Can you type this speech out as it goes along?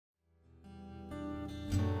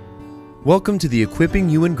Welcome to the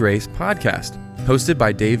Equipping You in Grace podcast, hosted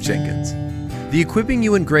by Dave Jenkins. The Equipping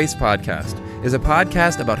You in Grace podcast is a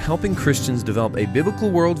podcast about helping Christians develop a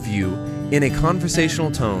biblical worldview in a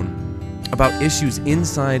conversational tone about issues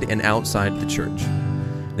inside and outside the church.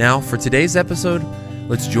 Now, for today's episode,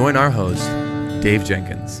 let's join our host, Dave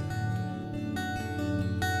Jenkins.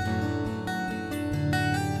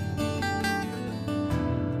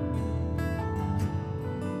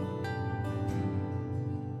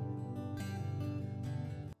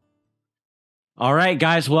 All right,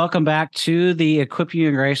 guys, welcome back to the Equip You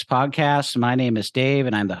in Grace podcast. My name is Dave,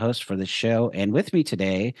 and I'm the host for the show. And with me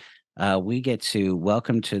today, we get to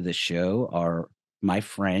welcome to the show my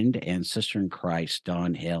friend and sister in Christ,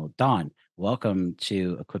 Dawn Hill. Dawn, welcome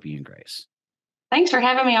to Equip You in Grace. Thanks for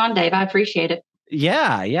having me on, Dave. I appreciate it.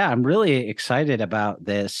 Yeah, I'm really excited about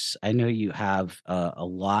this. I know you have a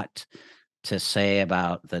lot to say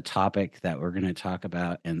about the topic that we're going to talk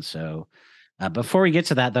about, and so before we get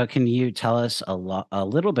to that, though, can you tell us a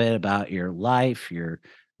little bit about your life, your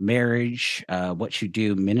marriage, what you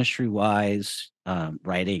do ministry-wise,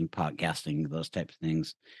 writing, podcasting, those types of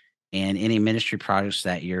things, and any ministry projects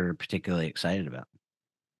that you're particularly excited about?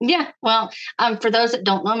 Yeah, well, for those that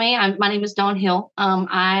don't know me, my name is Dawn Hill.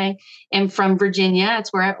 I am from Virginia.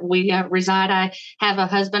 That's where we reside. I have a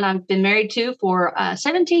husband I've been married to for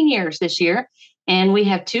 17 years this year. And we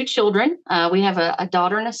have two children. We have a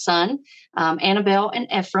daughter and a son, Annabelle and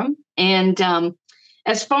Ephraim. And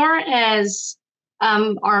as far as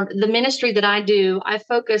the ministry that I do, I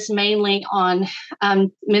focus mainly on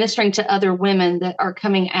ministering to other women that are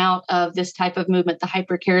coming out of this type of movement, the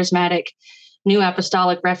hyper-charismatic New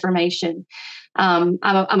Apostolic Reformation. I'm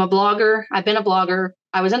a blogger. I've been a blogger.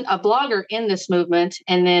 I was a blogger in this movement,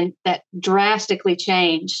 and then that drastically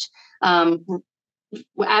changed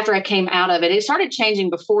after I came out of it. It started changing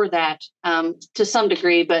before that to some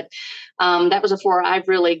degree, but that was before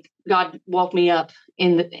God woke me up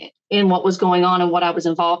in what was going on and what I was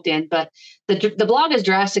involved in. But the blog has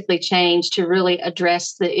drastically changed to really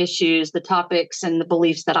address the issues, the topics, and the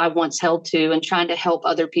beliefs that I once held to, and trying to help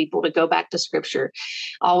other people to go back to Scripture,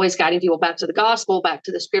 always guiding people back to the gospel, back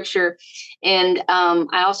to the Scripture. And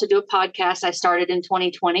I also do a podcast I started in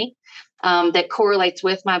 2020 that correlates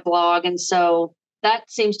with my blog. And so that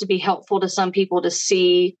seems to be helpful to some people to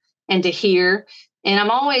see and to hear. And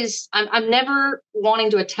I'm never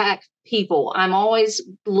wanting to attack people. I'm always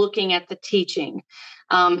looking at the teaching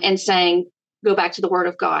and saying, go back to the Word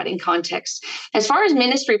of God in context. As far as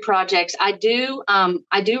ministry projects, I do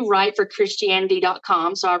write for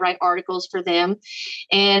Christianity.com. So I write articles for them.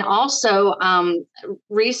 And also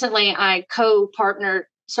recently I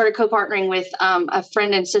started co-partnering with a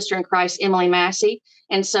friend and sister in Christ, Emily Massey.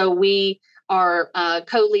 And so we are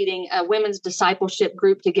co-leading a women's discipleship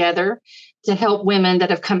group together to help women that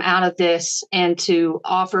have come out of this and to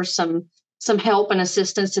offer some help and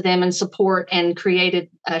assistance to them and support. And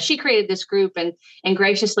she created this group and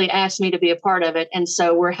graciously asked me to be a part of it. And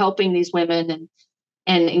so we're helping these women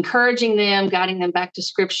and encouraging them, guiding them back to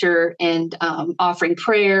Scripture, and offering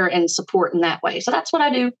prayer and support in that way. So that's what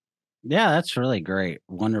I do. Yeah, that's really great.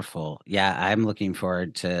 Wonderful. Yeah, I'm looking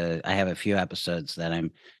forward I have a few episodes that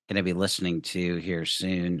I'm going to be listening to here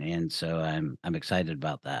soon. And so I'm excited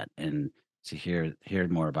about that and to hear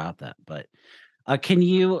more about that. But can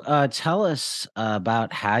you tell us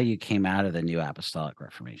about how you came out of the New Apostolic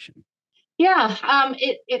Reformation? Yeah,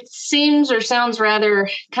 it seems or sounds rather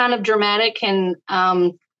kind of dramatic, and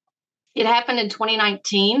it happened in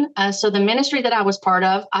 2019. So the ministry that I was part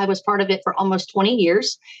of it for almost 20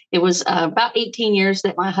 years. It was about 18 years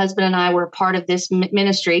that my husband and I were part of this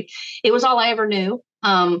ministry. It was all I ever knew.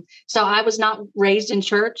 So I was not raised in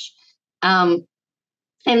church. And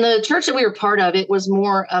the church that we were part of, it was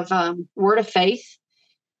more of word of faith.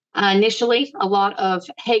 Initially, a lot of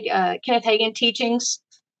Kenneth Hagin teachings.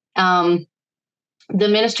 The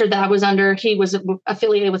minister that I was under, he was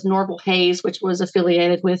affiliated with Norval Hayes, which was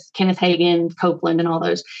affiliated with Kenneth Hagin, Copeland, and all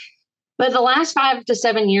those. But the last 5 to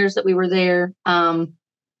 7 years that we were there,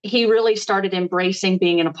 he really started embracing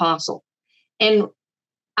being an apostle. And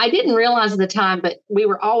I didn't realize at the time, but we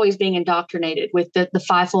were always being indoctrinated with the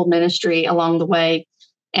fivefold ministry along the way.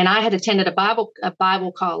 And I had attended a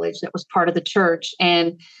Bible college that was part of the church,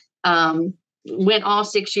 and went all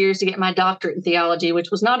 6 years to get my doctorate in theology, which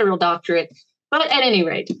was not a real doctorate. But at any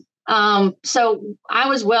rate, so I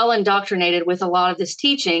was well indoctrinated with a lot of this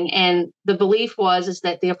teaching, and the belief is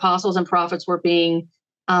that the apostles and prophets were being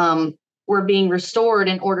restored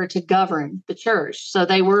in order to govern the church. So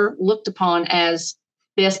they were looked upon as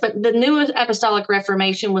this, but the New Apostolic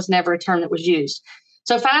Reformation was never a term that was used.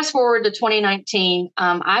 So fast forward to 2019,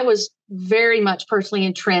 I was very much personally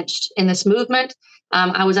entrenched in this movement.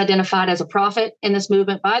 I was identified as a prophet in this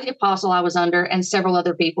movement by the apostle I was under and several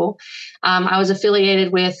other people. I was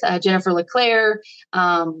affiliated with Jennifer LeClaire,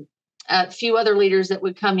 a few other leaders that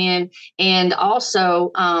would come in. And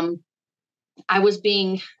also, I was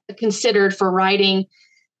being considered for writing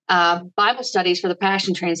Bible studies for the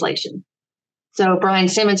Passion Translation. So Brian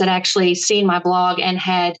Simmons had actually seen my blog and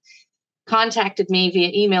had contacted me via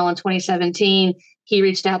email in 2017. He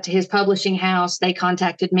reached out to his publishing house. They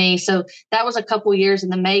contacted me. So that was a couple years in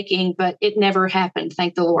the making, but it never happened.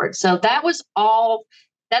 Thank the Lord. So that was all,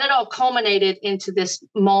 that had all culminated into this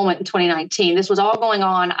moment in 2019. This was all going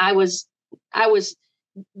on. I was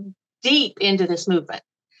deep into this movement.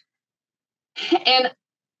 And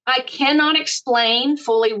I cannot explain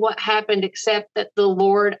fully what happened, except that the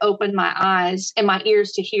Lord opened my eyes and my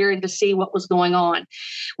ears to hear and to see what was going on.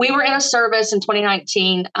 We were in a service in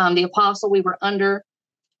 2019. The apostle we were under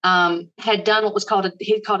had done what was called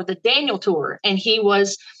he called it the Daniel Tour, and he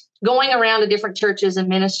was going around to different churches and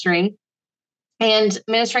ministering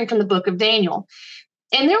from the book of Daniel.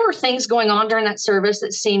 And there were things going on during that service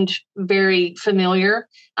that seemed very familiar.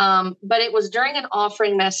 But it was during an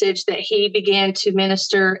offering message that he began to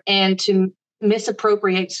minister and to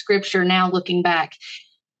misappropriate scripture, now looking back.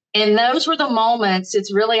 And those were the moments.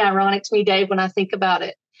 It's really ironic to me, Dave, when I think about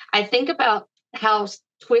it. I think about how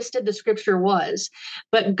twisted the scripture was,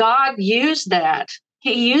 but God used that.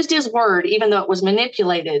 He used his word, even though it was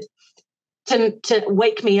manipulated, to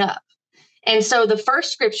wake me up. And so the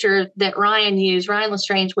first scripture that Ryan used, Ryan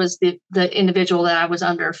Lestrange was the individual that I was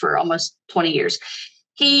under for almost 20 years.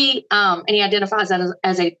 He identifies that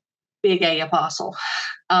as a big A apostle.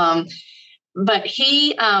 But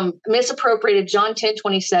he misappropriated John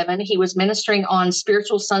 10:27. He was ministering on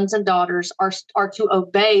spiritual sons and daughters are to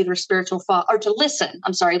obey their spiritual father, or to listen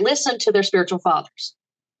to their spiritual fathers.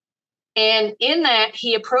 And in that,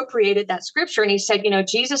 he appropriated that scripture, and he said,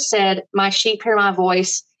 Jesus said, "My sheep hear my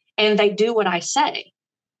voice, and they do what I say."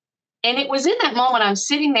 And it was in that moment I'm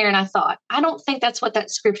sitting there and I thought, I don't think that's what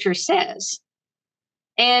that scripture says.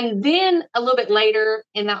 And then a little bit later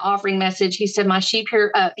in that offering message, he said, "My sheep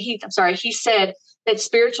hear," he said that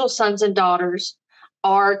spiritual sons and daughters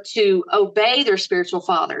are to obey their spiritual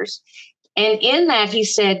fathers. And in that, he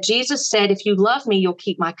said, Jesus said, "If you love me, you'll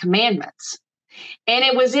keep my commandments." And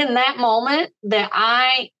it was in that moment that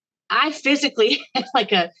I physically had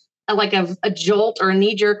like a jolt or a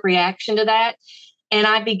knee-jerk reaction to that. And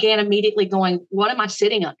I began immediately going, what am I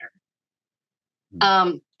sitting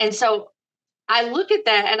under? And so I look at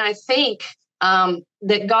that and I think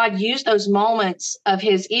that God used those moments of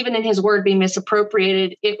even in his word being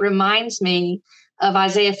misappropriated. It reminds me of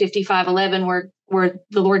Isaiah 55:11, where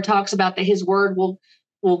the Lord talks about that his word will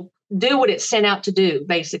do what it's sent out to do.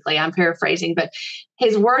 Basically, I'm paraphrasing, but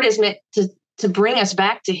his word is meant to bring us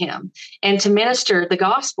back to him and to minister the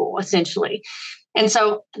gospel, essentially. And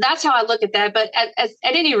so that's how I look at that. But at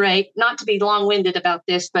any rate, not to be long-winded about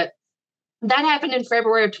this, but that happened in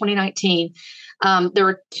February of 2019. There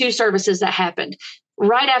were 2 services that happened.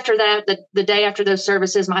 Right after that, the day after those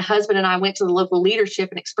services, my husband and I went to the local leadership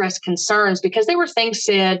and expressed concerns because there were things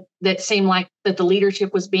said that seemed like that the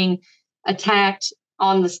leadership was being attacked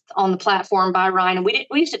on the platform by Ryan, and we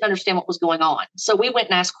just didn't understand what was going on. So we went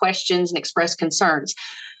and asked questions and expressed concerns.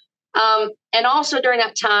 And also during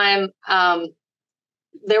that time,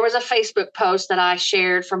 there was a Facebook post that I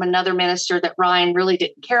shared from another minister that Ryan really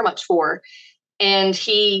didn't care much for, and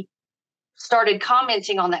he started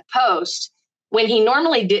commenting on that post when he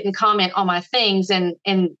normally didn't comment on my things. And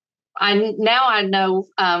I know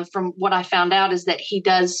from what I found out is that he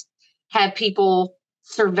does have people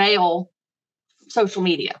surveil social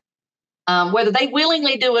media, whether they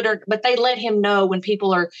willingly do it but they let him know when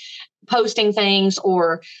people are posting things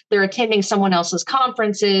or they're attending someone else's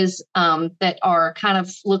conferences that are kind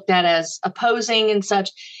of looked at as opposing and such.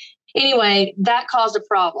 Anyway, that caused a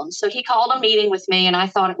problem. So he called a meeting with me, and I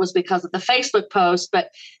thought it was because of the Facebook post,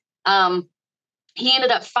 but he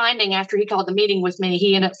ended up after he called the meeting with me,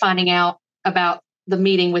 he ended up finding out about the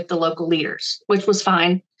meeting with the local leaders, which was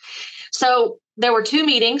fine. So there were 2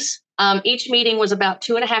 meetings. Each meeting was about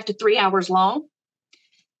 2.5 to 3 hours long.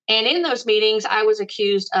 And in those meetings, I was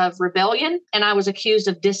accused of rebellion, and I was accused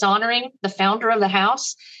of dishonoring the founder of the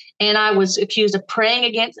house. And I was accused of praying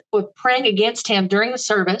against him during the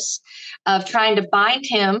service, of trying to bind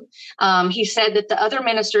him. He said that the other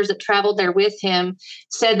ministers that traveled there with him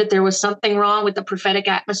said that there was something wrong with the prophetic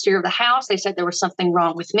atmosphere of the house. They said there was something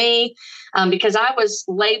wrong with me because I was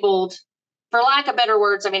labeled, for lack of better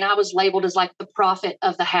words, I was labeled as like the prophet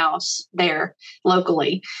of the house there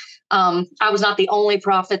locally. I was not the only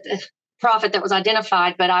prophet prophet that was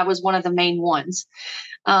identified, but I was one of the main ones.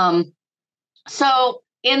 So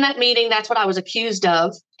in that meeting, that's what I was accused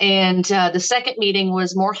of. And the second meeting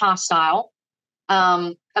was more hostile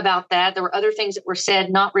about that. There were other things that were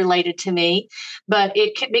said not related to me, but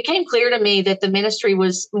it became clear to me that the ministry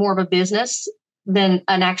was more of a business than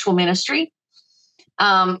an actual ministry.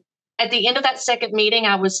 At the end of that second meeting,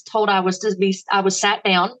 I was told I was sat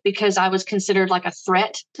down because I was considered like a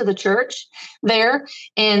threat to the church there,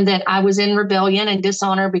 and that I was in rebellion and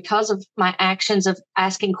dishonor because of my actions of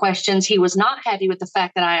asking questions. He was not happy with the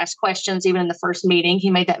fact that I asked questions even in the first meeting. He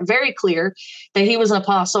made that very clear that he was an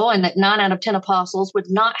apostle and that 9 out of 10 apostles would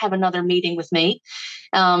not have another meeting with me,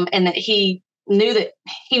 and that he knew that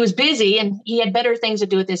he was busy and he had better things to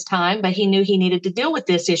do at this time, but he knew he needed to deal with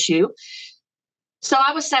this issue. So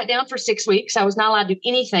I was sat down for 6 weeks. I was not allowed to do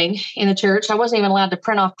anything in the church. I wasn't even allowed to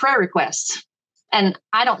print off prayer requests. And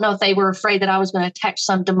I don't know if they were afraid that I was going to attach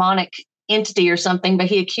some demonic entity or something, but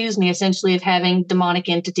he accused me essentially of having demonic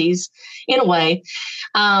entities in a way.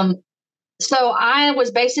 So I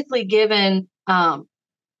was basically given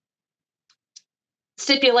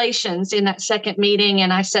stipulations in that second meeting,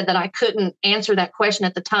 and I said that I couldn't answer that question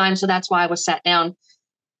at the time. So that's why I was sat down.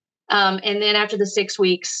 And then after the 6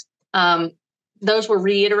 weeks, those were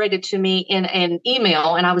reiterated to me in an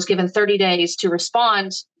email, and I was given 30 days to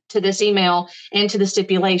respond to this email and to the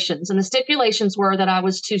stipulations. And the stipulations were that I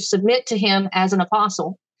was to submit to him as an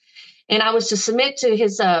apostle, and I was to submit to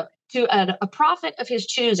a prophet of his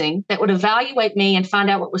choosing that would evaluate me and find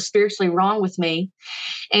out what was spiritually wrong with me,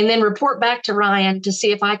 and then report back to Ryan to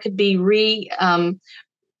see if I could be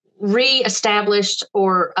reestablished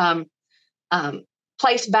or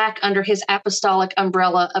placed back under his apostolic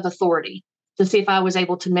umbrella of authority, to see if I was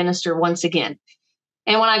able to minister once again.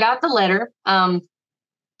 And when I got the letter,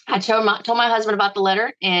 I told my husband about the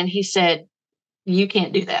letter, and he said, "You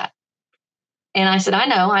can't do that." And I said, "I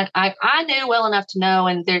know. I knew well enough to know."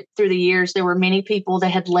 And through the years, there were many people that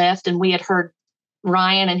had left, and we had heard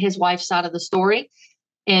Ryan and his wife's side of the story.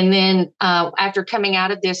 And then after coming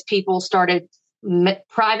out of this, people started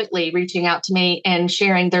privately reaching out to me and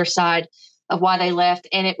sharing their side of why they left.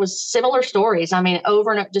 And it was similar stories. I mean,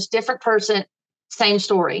 over and over, just different person, same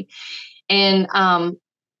story. And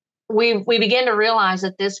we began to realize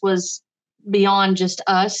that this was beyond just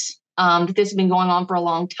us, that this had been going on for a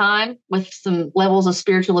long time with some levels of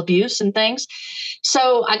spiritual abuse and things.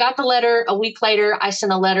 So I got the letter. A week later, I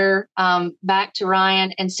sent a letter back to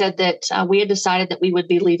Ryan and said that we had decided that we would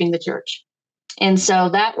be leaving the church. And so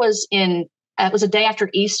that was a day after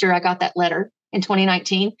Easter. I got that letter in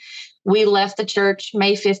 2019. We left the church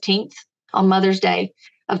May 15th on Mother's Day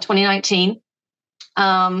of 2019.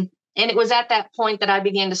 And it was at that point that I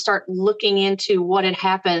began to start looking into what had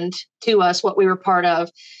happened to us, what we were part of.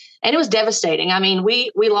 And it was devastating. I mean,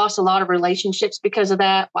 we lost a lot of relationships because of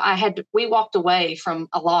that. We walked away from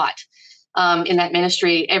a lot in that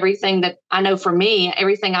ministry. Everything that I know for me,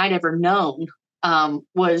 everything I'd ever known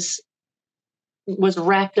was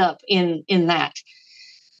wrapped up in that.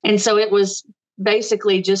 And so it was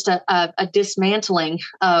basically just a dismantling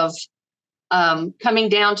of coming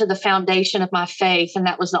down to the foundation of my faith. And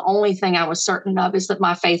that was the only thing I was certain of, is that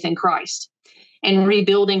my faith in Christ, and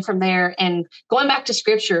rebuilding from there and going back to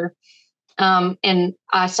scripture. And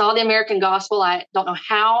I saw the American gospel. I don't know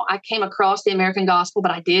how I came across the American gospel, but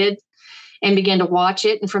I did, and began to watch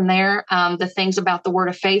it. And from there, the things about the word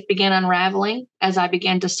of faith began unraveling as I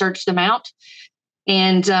began to search them out.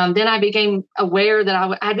 And then I became aware that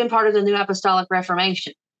I had been part of the New Apostolic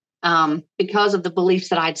Reformation because of the beliefs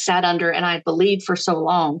that I'd sat under and I'd believed for so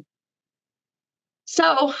long.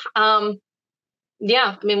 So,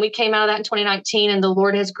 we came out of that in 2019, and the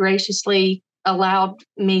Lord has graciously allowed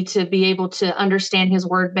me to be able to understand his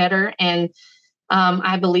word better. And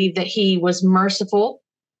I believe that he was merciful,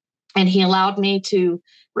 and he allowed me to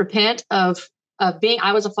repent of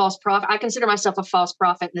I was a false prophet. I consider myself a false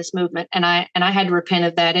prophet in this movement. And I had to repent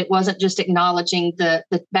of that. It wasn't just acknowledging the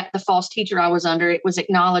false teacher I was under. It was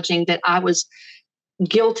acknowledging that I was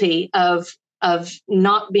guilty of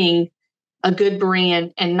not being a good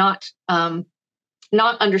Berean, and not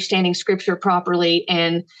understanding scripture properly,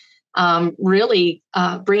 and really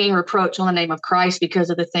bringing reproach on the name of Christ because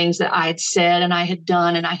of the things that I had said and I had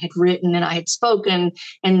done and I had written and I had spoken,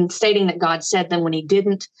 and stating that God said them when he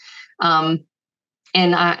didn't.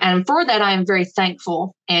 And for that, I am very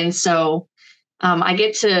thankful. And so I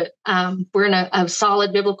get to, we're in a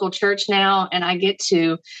solid biblical church now, and I get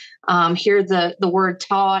to hear the word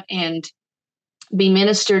taught and be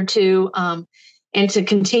ministered to, and to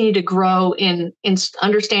continue to grow in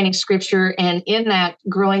understanding scripture, and in that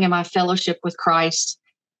growing in my fellowship with Christ.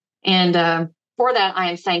 And for that, I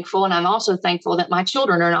am thankful. And I'm also thankful that my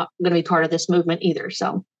children are not going to be part of this movement either.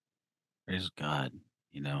 So Praise God.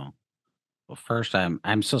 Well, first,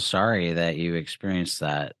 I'm so sorry that you experienced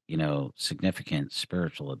that, significant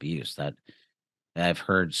spiritual abuse. That I've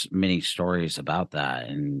heard many stories about that,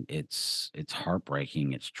 and it's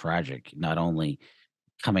heartbreaking. It's tragic. Not only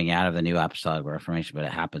coming out of the New Apostolic Reformation, but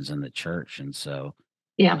it happens in the church. And so,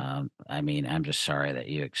 yeah. I'm just sorry that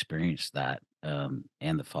you experienced that, and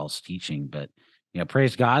the false teaching. But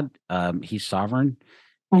praise God, He's sovereign,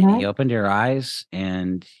 and He opened your eyes,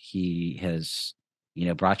 and He has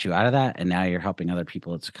brought you out of that, and now you're helping other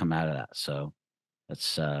people to come out of that. So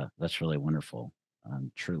that's really wonderful,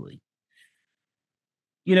 truly.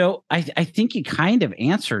 I think you kind of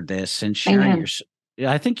answered this in sharing Amen.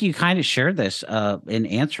 I think you kind of shared this in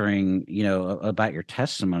answering, about your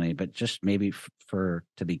testimony, but just maybe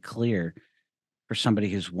to be clear for somebody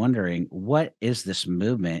who's wondering, what is this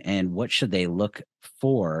movement and what should they look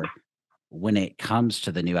for when it comes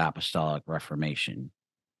to the New Apostolic Reformation?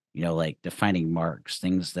 Like defining marks,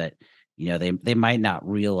 things that, they might not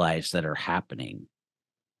realize that are happening.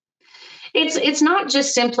 It's not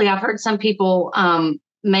just simply, I've heard some people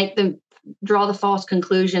make them draw the false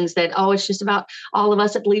conclusions that, it's just about all of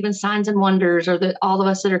us that believe in signs and wonders, or that all of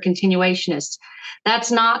us that are continuationists.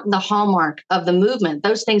 That's not the hallmark of the movement.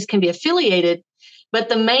 Those things can be affiliated, but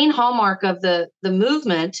the main hallmark of the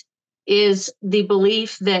movement is the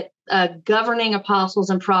belief that governing apostles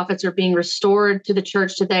and prophets are being restored to the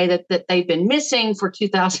church today, that they've been missing for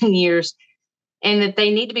 2,000 years, and that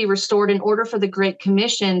they need to be restored in order for the Great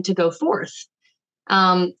Commission to go forth.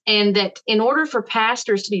 And that in order for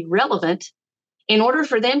pastors to be relevant, in order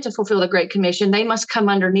for them to fulfill the Great Commission, they must come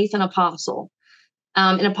underneath an apostle.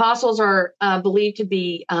 And apostles are believed to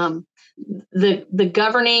be the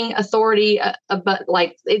governing authority, but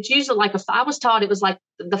like it's usually like I was taught it was like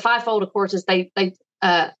the fivefold, of course, is they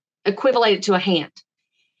equivalent it to a hand.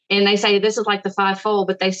 And they say this is like the fivefold,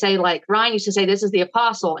 but they say, like Ryan used to say, this is the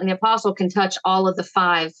apostle, and the apostle can touch all of the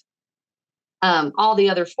five, all the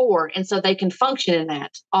other four. And so they can function in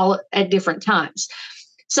that all at different times.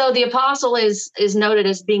 So the apostle is noted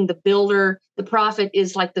as being the builder. The prophet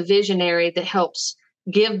is like the visionary that helps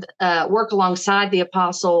give work alongside the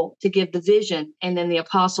apostle to give the vision. And then the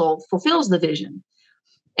apostle fulfills the vision.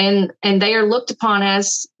 And they are looked upon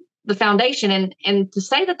as the foundation. And to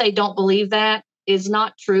say that they don't believe that is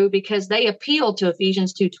not true, because they appeal to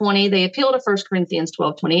Ephesians 2:20. They appeal to 1 Corinthians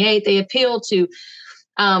 12:28. They appeal to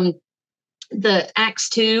the Acts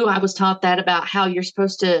 2. I was taught that about how you're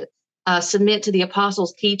supposed to submit to the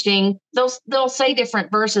apostles' teaching. They'll say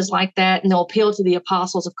different verses like that, and they'll appeal to the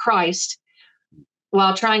apostles of Christ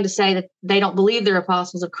while trying to say that they don't believe they're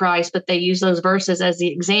apostles of Christ, but they use those verses as the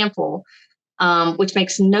example, which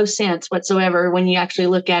makes no sense whatsoever when you actually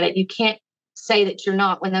look at it. You can't say that you're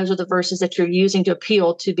not when those are the verses that you're using to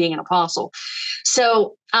appeal to being an apostle.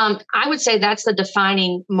 So I would say that's the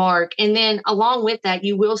defining mark. And then along with that,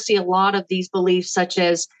 you will see a lot of these beliefs, such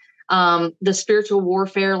as the spiritual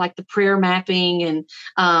warfare, like the prayer mapping,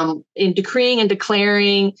 and in decreeing and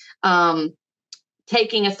declaring,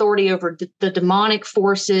 taking authority over the demonic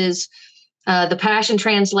forces. The Passion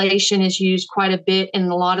Translation is used quite a bit in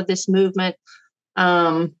a lot of this movement.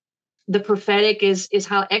 The prophetic is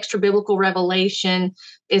how extra biblical revelation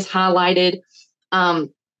is highlighted.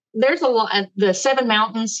 There's a lot. The seven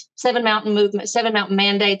mountain movement, 7 Mountain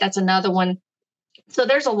Mandate. That's another one. So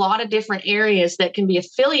there's a lot of different areas that can be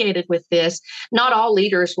affiliated with this. Not all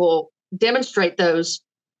leaders will demonstrate those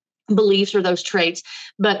beliefs or those traits,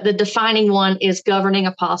 but the defining one is governing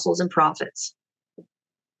apostles and prophets.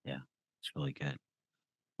 Yeah, it's really good.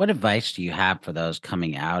 What advice do you have for those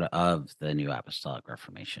coming out of the New Apostolic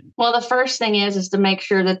Reformation? Well, the first thing is to make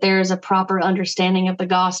sure that there is a proper understanding of the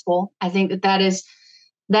gospel. I think that is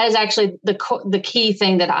actually the key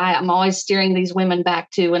thing that I'm always steering these women back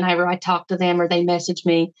to whenever I talk to them or they message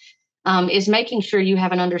me, is making sure you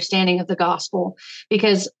have an understanding of the gospel.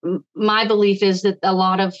 Because my belief is that a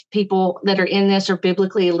lot of people that are in this are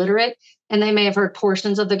biblically illiterate, and they may have heard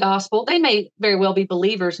portions of the gospel. They may very well be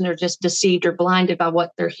believers, and they're just deceived or blinded by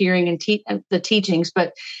what they're hearing and the teachings.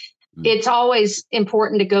 But it's always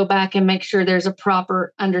important to go back and make sure there's a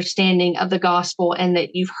proper understanding of the gospel and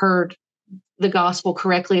that you've heard the gospel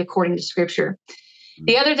correctly according to Scripture.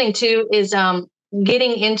 The other thing too is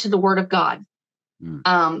getting into the Word of God,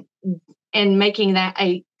 and making that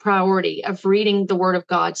a priority of reading the Word of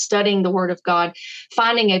God, studying the Word of God,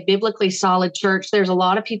 finding a biblically solid church. There's a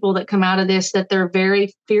lot of people that come out of this that they're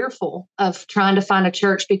very fearful of trying to find a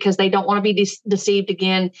church because they don't want to be deceived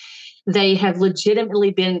again. They have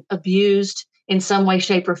legitimately been abused in some way,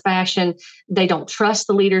 shape, or fashion. They don't trust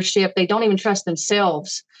the leadership. They don't even trust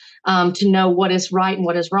themselves to know what is right and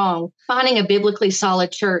what is wrong. Finding a biblically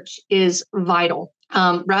solid church is vital,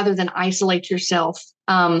 rather than isolate yourself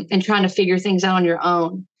and trying to figure things out on your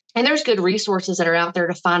own. And there's good resources that are out there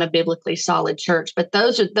to find a biblically solid church, but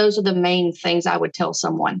those are the main things I would tell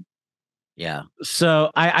someone. Yeah.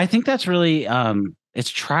 So I think that's really it's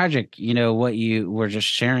tragic, what you were just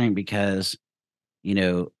sharing, because,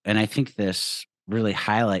 and I think this really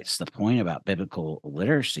highlights the point about biblical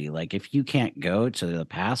literacy. Like, if you can't go to the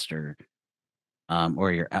pastor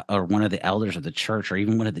or one of the elders of the church, or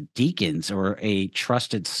even one of the deacons, or a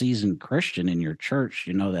trusted seasoned Christian in your church,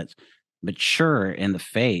 that's mature in the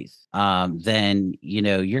faith, then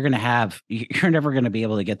you're never going to be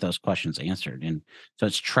able to get those questions answered. And so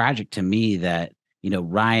it's tragic to me that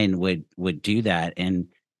Ryan would do that. And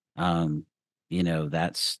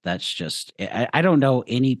that's just, I don't know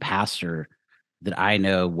any pastor that I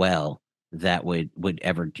know well that would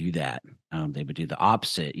ever do that. They would do the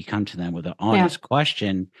opposite. You come to them with an honest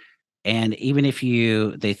question, and even if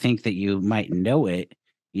they think that you might know it,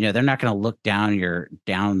 they're not going to look down their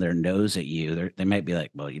nose at you. They might be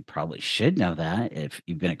like, well, you probably should know that if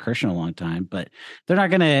you've been a Christian a long time, but they're not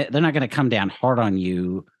going to come down hard on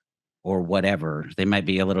you or whatever. They might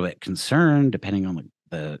be a little bit concerned depending on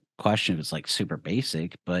the question, if it's like super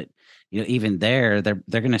basic, but even there, they're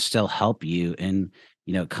going to still help you and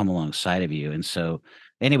come alongside of you. And so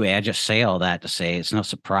anyway, I just say all that to say it's no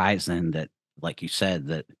surprise then that, like you said,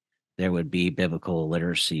 that there would be biblical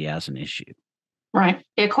literacy as an issue. Right.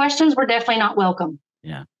 Yeah, questions were definitely not welcome.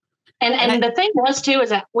 Yeah. And the thing was too, is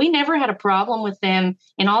that we never had a problem with them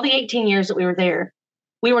in all the 18 years that we were there.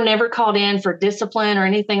 We were never called in for discipline or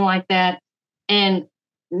anything like that, and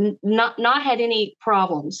not had any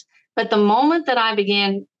problems. But the moment that I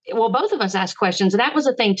began, well, both of us asked questions, and that was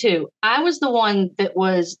the thing too. I was the one that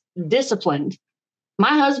was disciplined.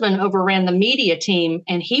 My husband overran the media team,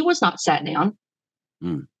 and he was not sat down.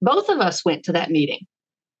 Both of us went to that meeting.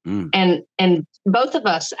 And both of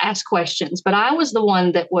us asked questions, but I was the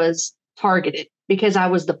one that was targeted because I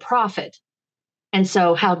was the prophet. And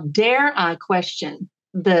so how dare I question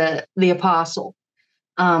the apostle?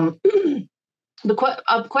 The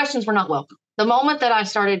questions were not welcome. The moment that I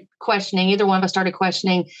started questioning, either one of us started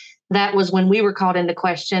questioning, that was when we were called into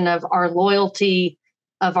question of our loyalty,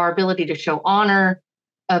 of our ability to show honor,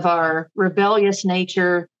 of our rebellious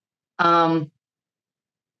nature.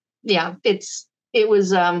 It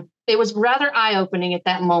was rather eye-opening at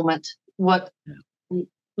that moment what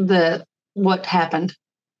happened.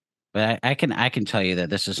 But I can tell you that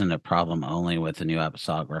this isn't a problem only with the New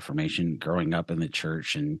Apostolic Reformation. Growing up in the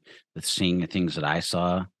church and with seeing the things that I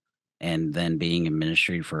saw, and then being in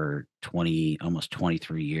ministry for almost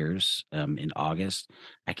 23 years in August,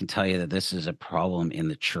 I can tell you that this is a problem in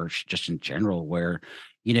the church just in general, where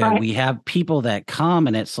Right. we have people that come,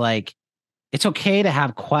 and it's like, it's okay to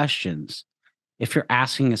have questions if you're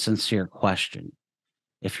asking a sincere question.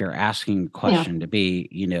 If you're asking a question to be,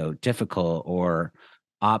 difficult or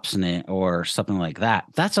obstinate or something like that,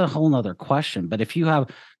 that's a whole nother question. But if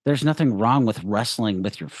there's nothing wrong with wrestling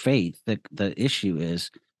with your faith. The issue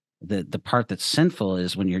is the part that's sinful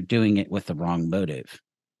is when you're doing it with the wrong motive.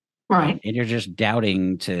 Right. And you're just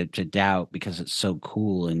doubting to doubt because it's so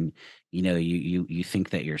cool. And, you think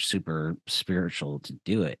that you're super spiritual to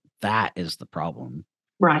do it. That is the problem.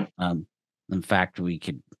 Right. In fact,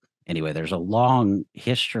 there's a long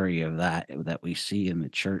history of that we see in the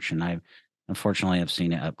church. And unfortunately, I've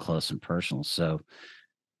seen it up close and personal. So,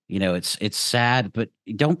 it's sad, but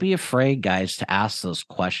don't be afraid, guys, to ask those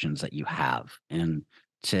questions that you have and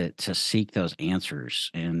to seek those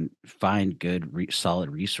answers and find good, solid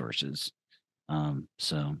resources. I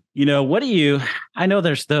know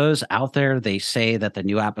there's those out there, they say that the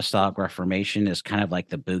New Apostolic Reformation is kind of like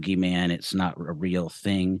the boogeyman. It's not a real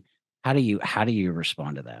thing. How do you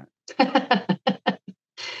respond to that?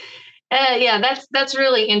 That's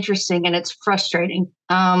really interesting, and it's frustrating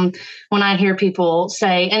when I hear people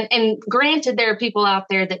say, and granted, there are people out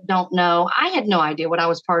there that don't know. I had no idea what I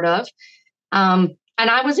was part of, and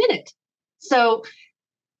I was in it. So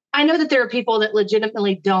I know that there are people that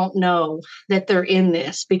legitimately don't know that they're in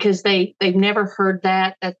this because they've never heard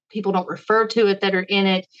that people don't refer to it that are in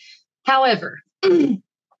it. However,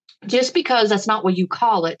 just because that's not what you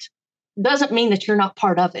call it doesn't mean that you're not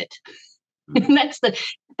part of it. And that's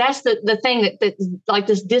the thing that like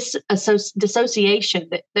this dissociation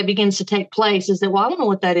that begins to take place is that, well, I don't know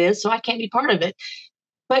what that is, so I can't be part of it.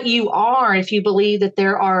 But you are, if you believe that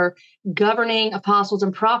there are governing apostles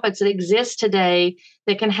and prophets that exist today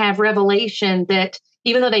that can have revelation that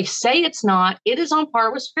Even though they say it's not, it is on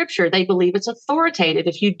par with Scripture. They believe it's authoritative.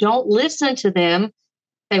 If you don't listen to them,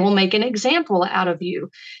 they will make an example out of you.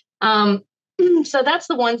 So that's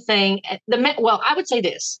the one thing. Well, I would say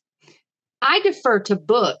this. I defer to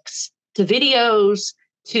books, to videos,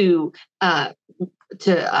 to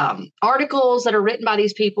articles that are written by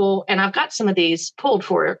these people. And I've got some of these pulled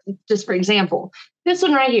just for example. This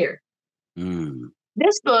one right here.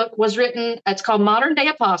 This book was written, it's called Modern Day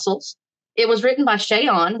Apostles. It was written by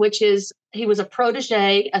Shayon, he was a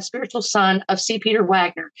protege, a spiritual son of C. Peter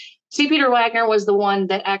Wagner. C. Peter Wagner was the one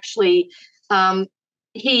that actually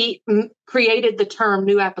he created the term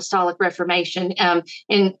New Apostolic Reformation.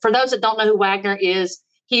 And for those that don't know who Wagner is,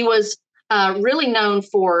 he was really known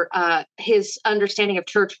for his understanding of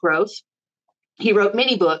church growth. He wrote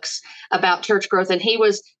many books about church growth, and he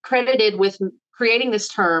was credited with creating this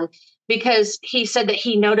term because he said that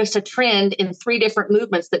he noticed a trend in 3 different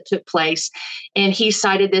movements that took place, and he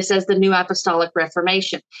cited this as the New Apostolic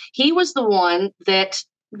Reformation. He was the one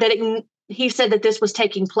he said that this was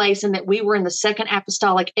taking place and that we were in the second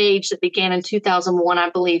apostolic age that began in 2001, I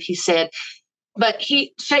believe he said. But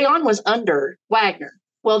Shayon was under Wagner.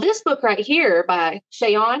 Well, this book right here by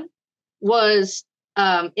Shayon was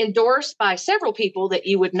endorsed by several people that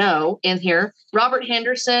you would know in here: Robert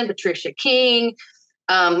Henderson, Patricia King,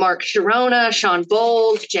 Mark Sharona, Sean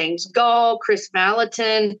Bowles, James Gall, Chris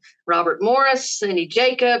Valentin, Robert Morris, Cindy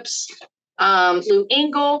Jacobs, Lou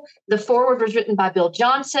Engle. The foreword was written by Bill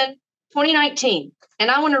Johnson, 2019.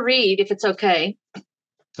 And I want to read, if it's okay,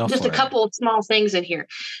 just a couple of small things in here.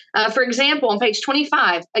 For example, on page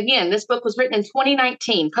 25, again, this book was written in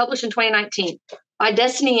 2019, published in 2019 by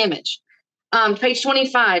Destiny Image. Page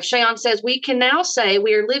 25, Shayon says, we can now say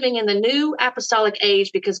we are living in the new apostolic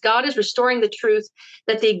age because God is restoring the truth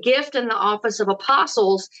that the gift and the office of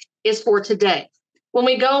apostles is for today. When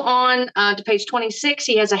we go on to page 26,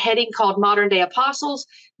 he has a heading called Modern Day Apostles,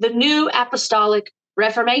 the New Apostolic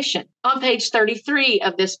Reformation. On page 33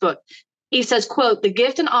 of this book, he says, quote, the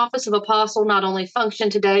gift and office of apostle not only function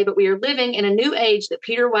today, but we are living in a new age that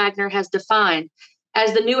Peter Wagner has defined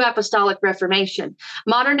as the New Apostolic Reformation.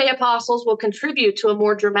 Modern day apostles will contribute to a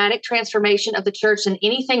more dramatic transformation of the church than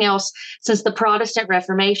anything else since the Protestant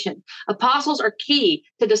Reformation. Apostles are key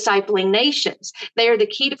to discipling nations. They are the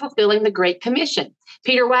key to fulfilling the Great Commission.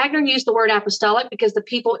 Peter Wagner used the word apostolic because the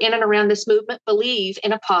people in and around this movement believe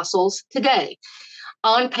in apostles today.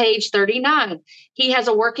 On page 39, he has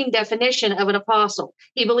a working definition of an apostle.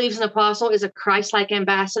 He believes an apostle is a Christ-like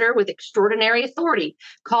ambassador with extraordinary authority,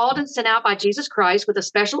 called and sent out by Jesus Christ with a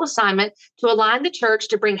special assignment to align the church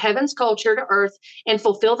to bring heaven's culture to earth and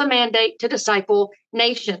fulfill the mandate to disciple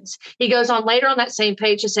nations. He goes on later on that same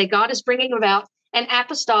page to say God is bringing about an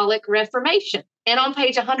apostolic reformation. And on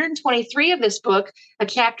page 123 of this book, a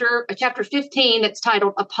chapter 15 that's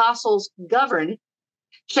titled Apostles Govern,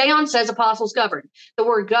 Shayon says apostles govern. The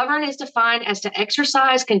word govern is defined as to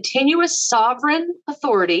exercise continuous sovereign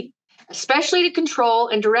authority, especially to control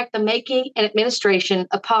and direct the making and administration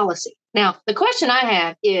of policy. Now, the question I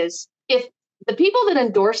have is, if the people that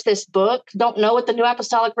endorse this book don't know what the New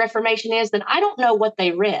Apostolic Reformation is, then I don't know what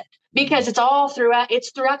they read, because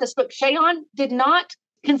it's throughout this book. Shayon did not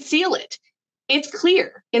conceal it. It's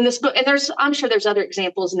clear in this book. And I'm sure there's other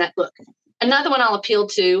examples in that book. Another one I'll appeal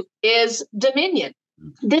to is Dominion.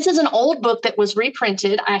 This is an old book that was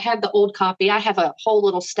reprinted. I have the old copy. I have a whole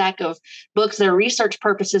little stack of books that are research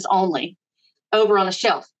purposes only over on a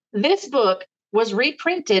shelf. This book was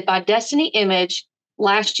reprinted by Destiny Image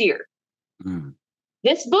last year.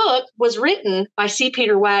 This book was written by C.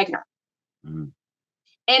 Peter Wagner. And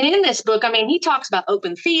in this book, he talks about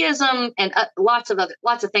open theism and lots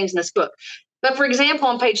of things in this book. But for example,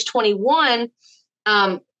 on page 21,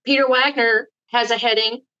 Peter Wagner has a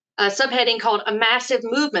subheading called A Massive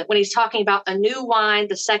Movement when he's talking about a new wine,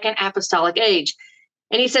 the second apostolic age.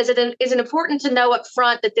 And he says it is important to know up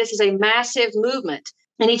front that this is a massive movement.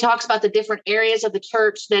 And he talks about the different areas of the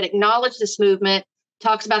church that acknowledge this movement,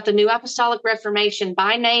 talks about the New Apostolic Reformation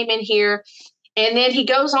by name in here. And then he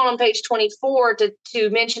goes on page 24 to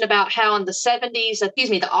mention about how in the 70s,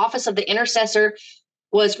 the office of the intercessor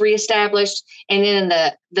was reestablished. And then in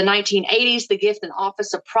the 1980s, the gift and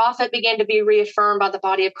office of prophet began to be reaffirmed by the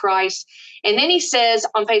body of Christ. And then he says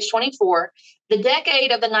on page 24, the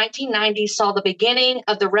decade of the 1990s saw the beginning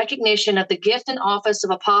of the recognition of the gift and office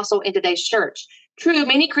of apostle in today's church. True,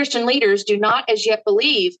 many Christian leaders do not as yet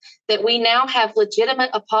believe that we now have legitimate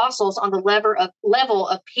apostles on the level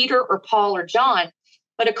of Peter or Paul or John,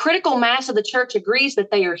 but a critical mass of the church agrees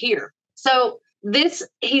that they are here. So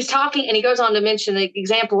he's talking, and he goes on to mention the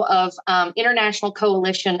example of International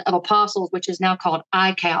Coalition of Apostles, which is now called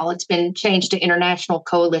ICAL. It's been changed to International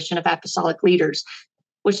Coalition of Apostolic Leaders,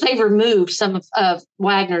 which they've removed some of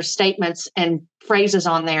Wagner's statements and phrases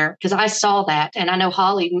on there, because I saw that. And I know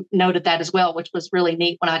Holly noted that as well, which was really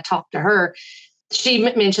neat when I talked to her. She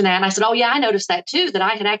mentioned that. And I said, oh, yeah, I noticed that too, that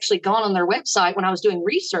I had actually gone on their website when I was doing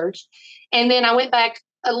research. And then I went back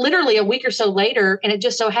literally a week or so later, and it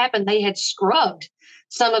just so happened they had scrubbed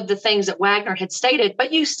some of the things that Wagner had stated,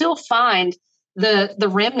 but you still find the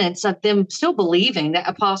remnants of them still believing that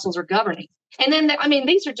apostles are governing. And then,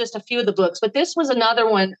 these are just a few of the books, but this was another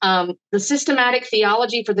one, The Systematic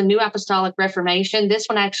Theology for the New Apostolic Reformation. This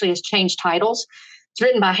one actually has changed titles. It's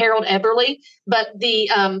written by Harold Eberle, but the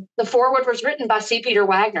foreword was written by C. Peter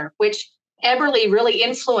Wagner, which Eberle really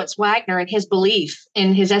influenced Wagner in his belief,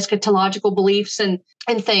 in his eschatological beliefs and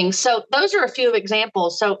things. So those are a few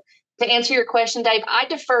examples. So to answer your question, Dave, I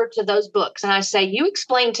defer to those books and I say, you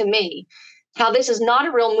explain to me how this is not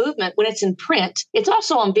a real movement when it's in print. It's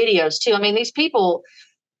also on videos too.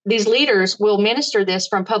 These leaders will minister this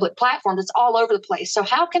from public platforms. It's all over the place. So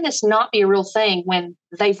how can this not be a real thing when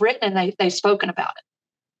they've written and they've spoken about it?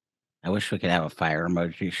 I wish we could have a fire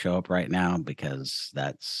emoji show up right now, because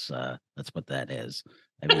that's what that is.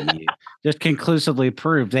 You just conclusively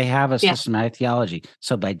proved they have a systematic theology.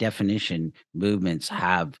 So by definition, movements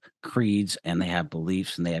have creeds and they have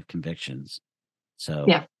beliefs and they have convictions. So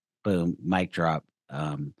boom, mic drop.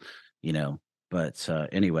 But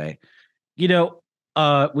anyway,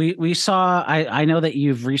 we saw, I know that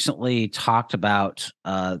you've recently talked about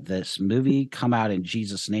this movie, Come Out in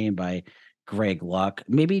Jesus' Name, by Greg Locke.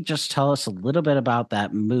 Maybe just tell us a little bit about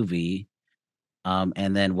that movie,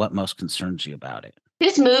 and then what most concerns you about it.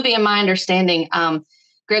 This movie, in my understanding,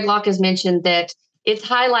 Greg Locke has mentioned that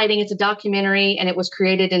it's a documentary, and it was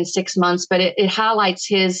created in 6 months, but it highlights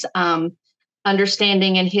his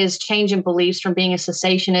understanding and his change in beliefs from being a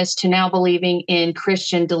cessationist to now believing in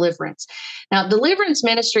Christian deliverance. Now, deliverance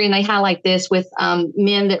ministry, and they highlight this with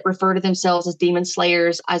men that refer to themselves as demon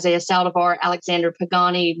slayers: Isaiah Saldivar, Alexander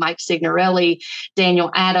Pagani, Mike Signorelli,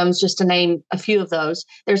 Daniel Adams, just to name a few of those.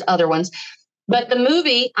 There's other ones. But the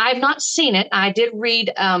movie, I've not seen it. I did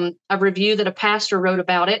read a review that a pastor wrote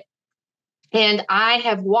about it, and I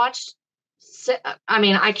have watched,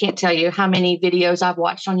 I can't tell you how many videos I've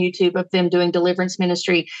watched on YouTube of them doing deliverance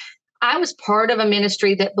ministry. I was part of a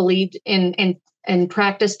ministry that believed in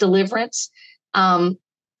practiced deliverance,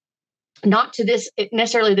 not to this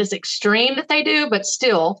necessarily this extreme that they do, but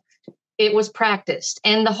still it was practiced.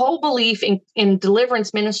 And the whole belief in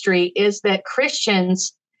deliverance ministry is that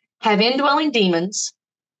Christians have indwelling demons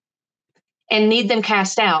and need them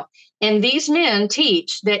cast out. And these men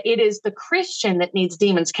teach that it is the Christian that needs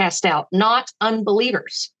demons cast out, not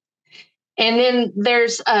unbelievers. And then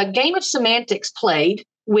there's a game of semantics played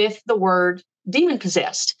with the word demon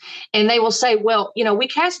possessed. And they will say, well, we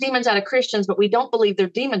cast demons out of Christians, but we don't believe they're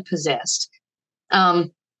demon possessed.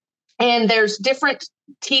 And there's different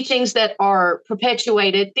teachings that are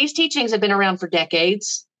perpetuated. These teachings have been around for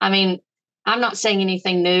decades. I'm not saying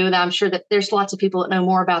anything new. I'm sure that there's lots of people that know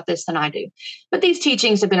more about this than I do. But these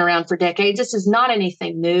teachings have been around for decades. This is not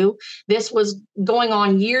anything new. This was going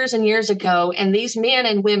on years and years ago. And these men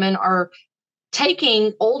and women are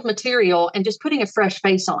taking old material and just putting a fresh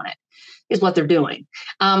face on it, is what they're doing.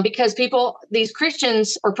 Because these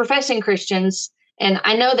Christians or professing Christians, and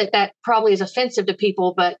I know that probably is offensive to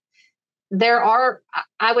people, but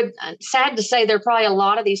sad to say, there are probably a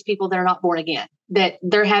lot of these people that are not born again, that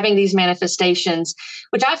they're having these manifestations,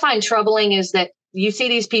 which I find troubling. Is that you see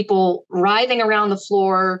these people writhing around the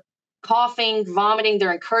floor, coughing, vomiting.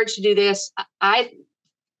 They're encouraged to do this.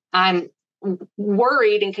 I'm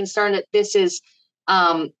worried and concerned that this is,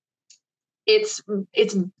 it's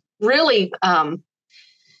really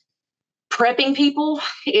prepping people.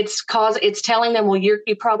 It's telling them, well, you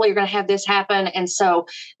probably are going to have this happen. And so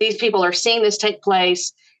these people are seeing this take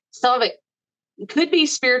place. Some of it could be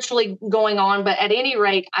spiritually going on, but at any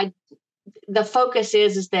rate, the focus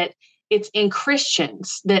is that it's in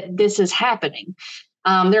Christians that this is happening.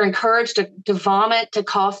 They're encouraged to vomit, to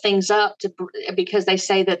cough things up, because they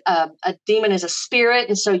say that a demon is a spirit.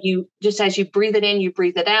 And so just as you breathe it in, you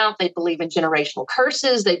breathe it out. They believe in generational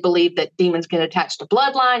curses. They believe that demons get attached to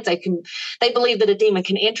bloodlines. They believe that a demon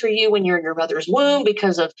can enter you when you're in your mother's womb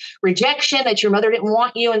because of rejection, that your mother didn't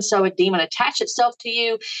want you. And so a demon attached itself to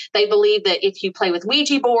you. They believe that if you play with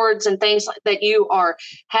Ouija boards and things like that, you are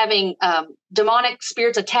having demonic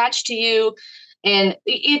spirits attached to you. And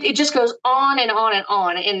it just goes on and on and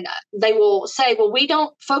on. And they will say, well, we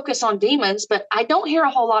don't focus on demons, but I don't hear a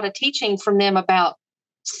whole lot of teaching from them about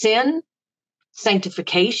sin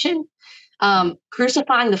sanctification,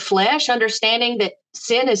 crucifying the flesh, understanding that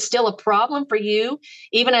sin is still a problem for you,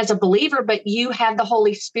 even as a believer, but you have the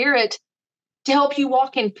Holy Spirit to help you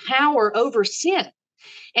walk in power over sin.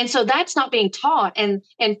 And so that's not being taught, and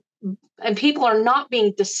people are not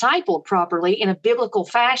being discipled properly in a biblical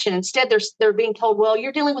fashion. Instead, they're being told, well,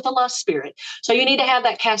 you're dealing with a lust spirit, so you need to have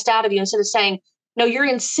that cast out of you, instead of saying, no, you're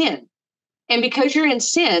in sin. And because you're in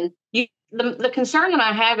sin, the concern that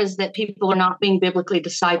I have is that people are not being biblically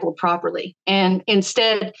discipled properly. And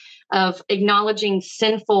instead of acknowledging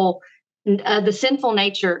the sinful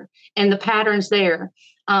nature and the patterns there,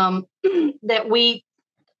 that we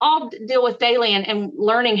all deal with daily, and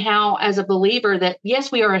learning how, as a believer, that yes,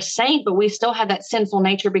 we are a saint, but we still have that sinful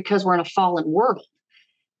nature because we're in a fallen world,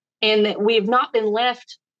 and that we have not been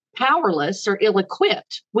left powerless or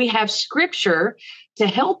ill-equipped. We have Scripture to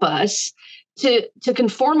help us to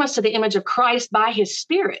conform us to the image of Christ by His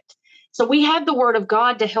Spirit. So we have the Word of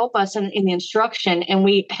God to help us in the instruction, and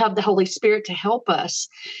we have the Holy Spirit to help us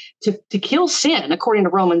to kill sin, according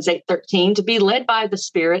to Romans 8:13, to be led by the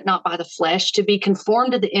Spirit, not by the flesh, to be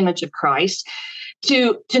conformed to the image of Christ,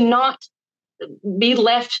 to not be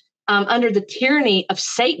left under the tyranny of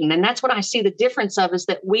Satan. And that's what I see the difference of, is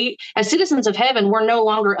that we, as citizens of heaven, we're no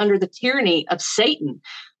longer under the tyranny of Satan.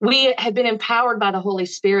 We have been empowered by the Holy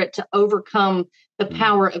Spirit to overcome the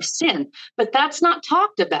power of sin. But that's not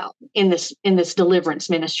talked about in this deliverance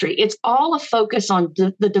ministry. It's all a focus on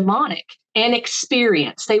the demonic and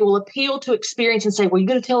experience. They will appeal to experience and say, well, you're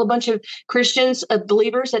going to tell a bunch of Christians,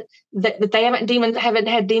 believers, that they haven't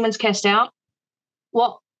had demons cast out?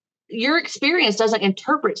 Well, your experience doesn't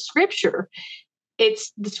interpret Scripture.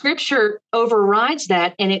 It's the Scripture overrides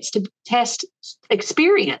that, and it's to test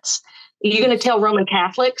experience. You're going to tell Roman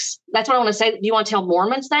Catholics? That's what I want to say. Do you want to tell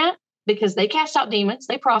Mormons that? Because they cast out demons,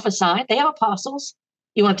 they prophesy, they have apostles.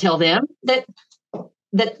 You want to tell them that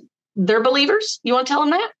they're believers? You want to tell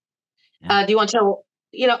them that? Yeah. Do you want to tell,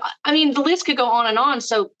 the list could go on and on.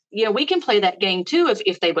 So, we can play that game too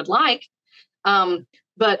if they would like.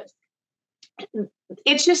 But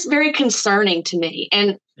it's just very concerning to me.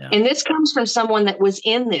 And this comes from someone that was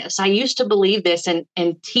in this. I used to believe this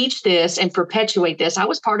and teach this and perpetuate this. I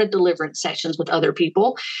was part of deliverance sessions with other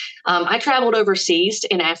people. I traveled overseas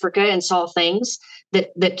in Africa and saw things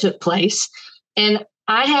that took place. And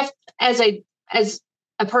I have, as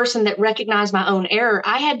a person that recognized my own error,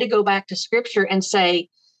 I had to go back to Scripture and say,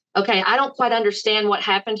 okay, I don't quite understand what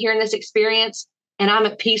happened here in this experience, and I'm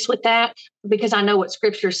at peace with that because I know what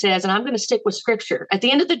Scripture says, and I'm going to stick with Scripture. At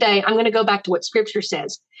the end of the day, I'm going to go back to what Scripture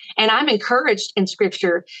says. And I'm encouraged in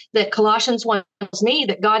Scripture that Colossians 1 tells me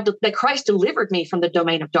that Christ delivered me from the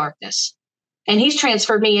domain of darkness, and He's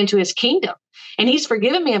transferred me into His kingdom, and He's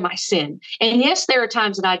forgiven me of my sin. And yes, there are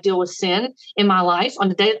times that I deal with sin in my life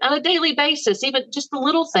on a daily basis, even just the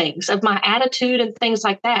little things of my attitude and things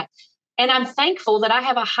like that. And I'm thankful that I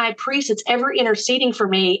have a high priest that's ever interceding for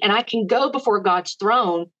me, and I can go before God's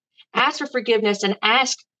throne, ask for forgiveness, and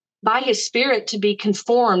ask by His Spirit to be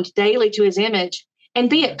conformed daily to His image and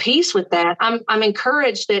be at peace with that. I'm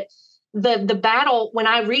encouraged that the battle, when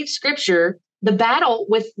I read Scripture, the battle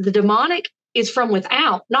with the demonic is from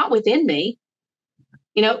without, not within me.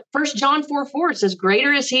 1 John 4:4 says,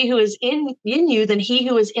 greater is He who is in you than he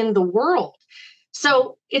who is in the world.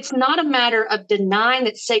 So it's not a matter of denying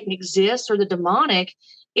that Satan exists or the demonic.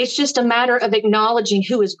 It's just a matter of acknowledging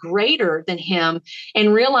who is greater than him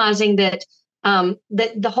and realizing that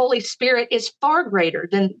that the Holy Spirit is far greater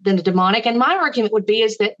than the demonic. And my argument would be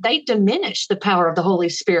is that they diminish the power of the Holy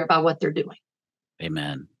Spirit by what they're doing.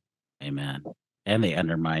 Amen. Amen. And they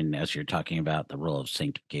undermine, as you're talking about, the role of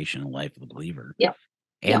sanctification in the life of the believer. Yeah.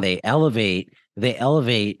 And they elevate.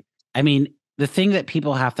 I mean, the thing that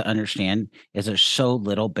people have to understand is there's so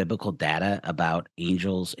little biblical data about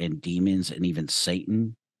angels and demons and even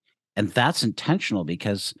Satan. And that's intentional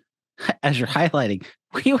because, as you're highlighting,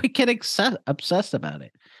 we get obsessed about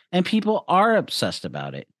it. And people are obsessed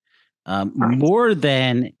about it more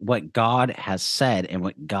than what God has said and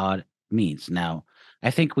what God means. Now,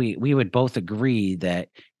 I think we would both agree that,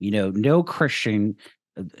 no Christian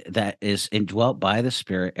that is indwelt by the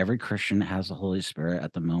Spirit, every Christian has the Holy Spirit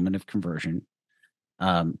at the moment of conversion.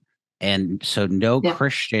 And so no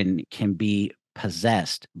Christian can be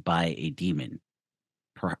possessed by a demon.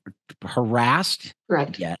 Harassed,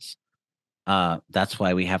 right? Yes. That's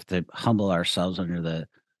why we have to humble ourselves under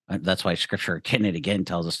that's why Scripture again and again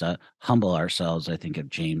tells us to humble ourselves. I think of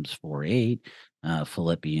James 4:8,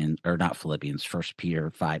 Philippians, or not Philippians, 1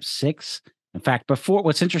 Peter 5:6. In fact,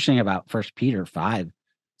 what's interesting about 1 Peter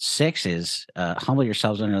 5:6 is humble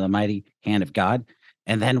yourselves under the mighty hand of God.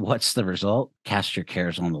 And then what's the result? Cast your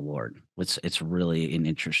cares on the Lord. It's really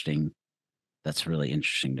that's really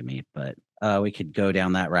interesting to me. But we could go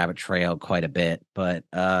down that rabbit trail quite a bit. But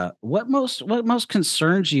what most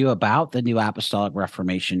concerns you about the New Apostolic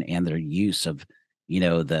Reformation and their use of,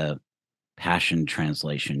 the Passion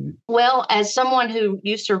Translation? Well, as someone who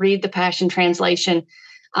used to read the Passion Translation,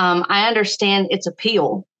 I understand its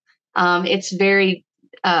appeal. It's very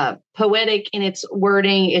poetic in its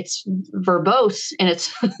wording. It's verbose in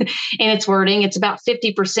its in its wording. It's about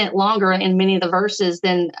 50% longer in many of the verses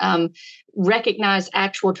than recognized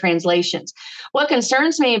actual translations. What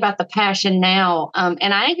concerns me about the Passion now,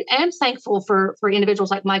 and I am thankful for individuals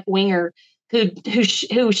like Mike Winger who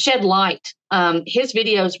shed light. His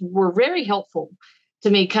videos were very helpful to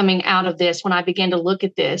me coming out of this when I began to look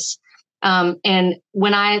at this. And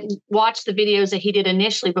when I watched the videos that he did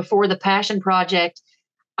initially before the Passion Project,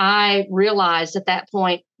 I realized at that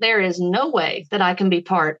point, there is no way that I can be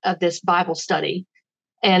part of this Bible study.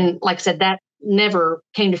 And like I said, that never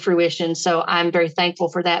came to fruition. So I'm very thankful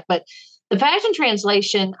for that. But the Passion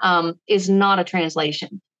Translation is not a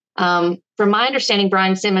translation. From my understanding,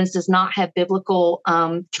 Brian Simmons does not have biblical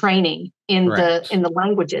training in the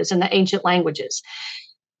languages, in the ancient languages,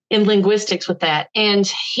 in linguistics with that.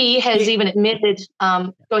 And he has even admitted,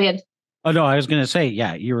 go ahead. Oh, no, I was going to say,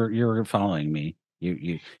 yeah, you were following me.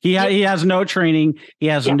 He has no training. He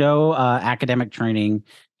has no academic training.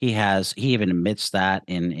 He even admits that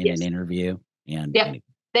in an interview. And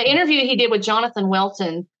the interview he did with Jonathan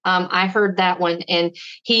Welton, I heard that one, and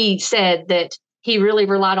he said that he really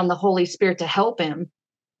relied on the Holy Spirit to help him.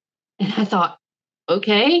 And I thought,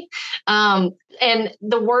 okay. And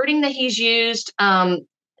the wording that he's used,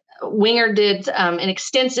 Winger did an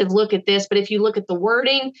extensive look at this, but if you look at the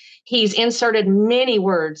wording, he's inserted many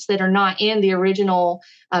words that are not in the original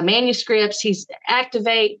manuscripts. He's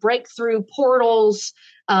activate, breakthrough, portals,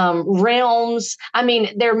 realms. I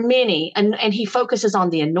mean, there are many, and he focuses on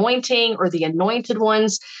the anointing or the anointed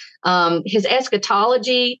ones. His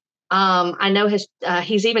eschatology, I know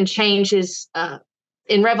he's even changed his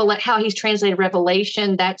how he's translated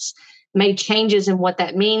Revelation. That's made changes in what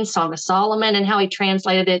that means. Song of Solomon and how he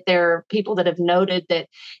translated it. There are people that have noted that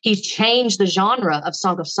he's changed the genre of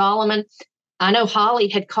Song of Solomon. I know Holly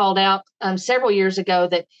had called out several years ago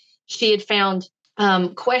that she had found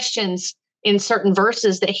questions in certain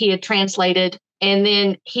verses that he had translated, and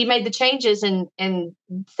then he made the changes and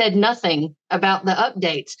said nothing about the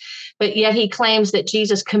updates. But yet he claims that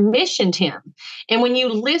Jesus commissioned him. And when you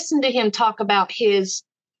listen to him talk about his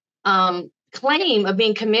claim of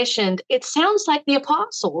being commissioned, it sounds like the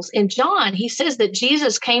apostles. In John, he says that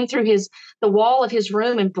Jesus came through the wall of his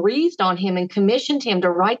room and breathed on him and commissioned him to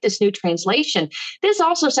write this new translation. This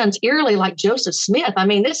also sounds eerily like Joseph Smith. I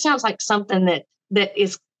mean, this sounds like something that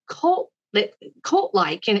is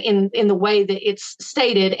cult-like in the way that it's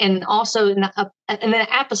stated, and also in an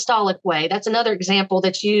apostolic way. That's another example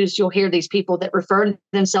that's used. You'll hear these people that refer to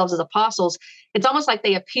themselves as apostles. It's almost like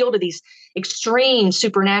they appeal to these extreme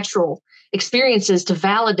supernatural experiences to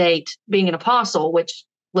validate being an apostle, which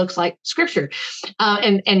looks like scripture,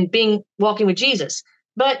 and walking with Jesus.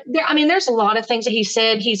 But there's a lot of things that he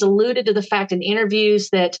said. He's alluded to the fact in interviews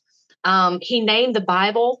that he named the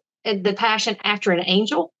Bible and the Passion after an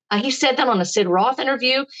angel. He said that on a Sid Roth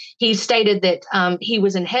interview. He stated that he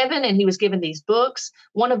was in heaven and he was given these books,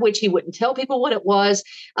 one of which he wouldn't tell people what it was.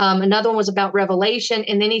 Another one was about Revelation.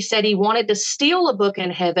 And then he said he wanted to steal a book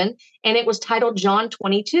in heaven, and it was titled John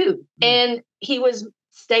 22. And he was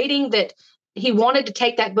stating that he wanted to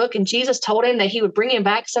take that book, and Jesus told him that he would bring him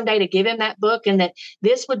back someday to give him that book, and that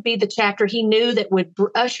this would be the chapter he knew that would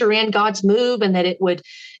usher in God's move, and that it would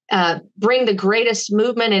bring the greatest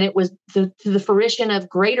movement, and it was to the fruition of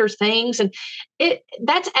greater things. And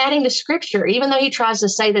that's adding to scripture, even though he tries to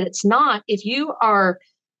say that it's not. If you are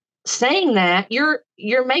saying that,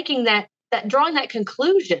 you're making that drawing that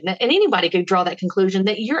conclusion, and anybody could draw that conclusion,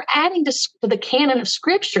 that you're adding to the canon of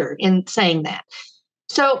scripture in saying that.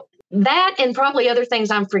 So that, and probably other things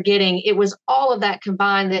I'm forgetting, it was all of that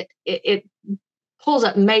combined that it pulls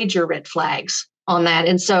up major red flags on that.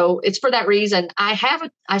 And so it's for that reason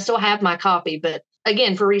I still have my copy, but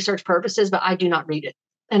again, for research purposes, but I do not read it,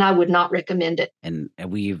 and I would not recommend it. And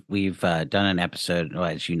we've done an episode,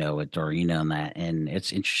 as you know, with Doreen on that. And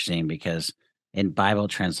it's interesting because in Bible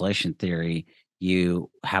translation theory, you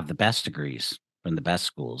have the best degrees from the best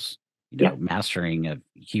schools, mastering of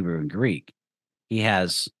Hebrew and Greek. He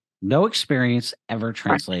has no experience ever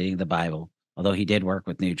translating the Bible, although he did work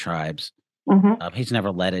with New Tribes. Mm-hmm. He's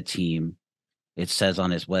never led a team. It says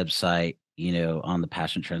on his website, on the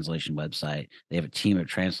Passion Translation website, they have a team of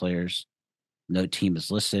translators. No team is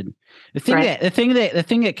listed. The Right. thing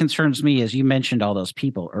that concerns me is you mentioned all those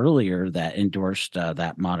people earlier that endorsed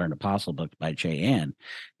that modern apostle book by J.N.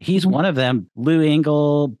 He's Mhm. one of them. Lou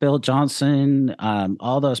Engle, Bill Johnson,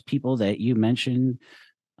 all those people that you mentioned.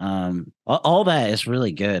 All that is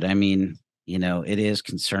really good. I mean, it is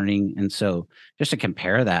concerning, and so just to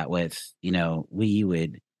compare that with, we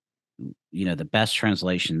would, the best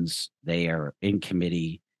translations, they are in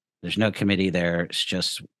committee. There's no committee there. It's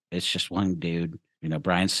just one dude,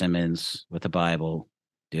 Brian Simmons with the Bible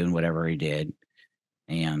doing whatever he did.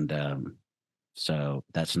 And so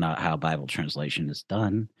that's not how Bible translation is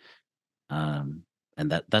done. Um,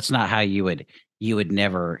 and that's not how you would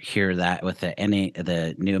never hear that with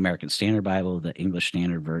the New American Standard Bible, the English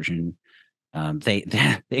Standard Version.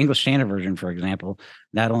 The English Standard Version, for example,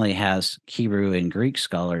 not only has Hebrew and Greek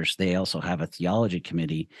scholars, they also have a theology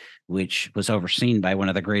committee, which was overseen by one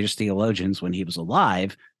of the greatest theologians when he was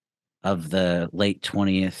alive of the late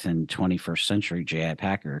 20th and 21st century, J.I.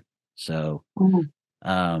 Packer. So, Mhm.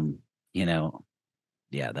 um, you know,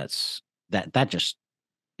 yeah, that just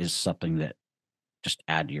is something that, just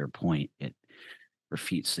add to your point. It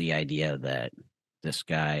refutes the idea that this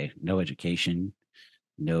guy, no education,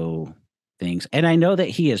 no things. And I know that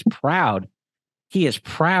he is proud. He is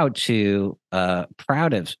proud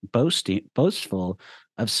of boastful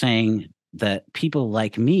of saying that people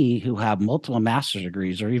like me who have multiple master's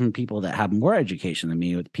degrees, or even people that have more education than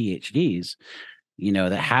me with PhDs,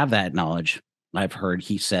 that have that knowledge. I've heard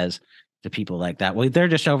he says to people like that, well, they're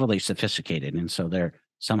just overly sophisticated. And so they're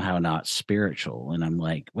somehow not spiritual. And I'm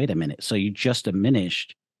like, wait a minute. So you just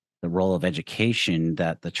diminished the role of education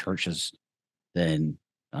that the church has then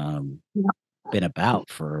um, Yeah. been about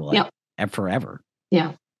for like Yeah. forever.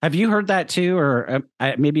 Yeah. Have you heard that too? Or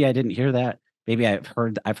maybe I didn't hear that. Maybe I've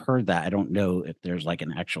heard that. I don't know if there's like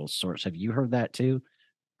an actual source. Have you heard that too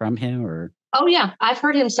from him or? Oh yeah, I've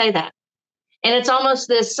heard him say that. And it's almost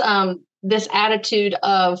this attitude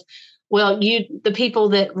of, well, the people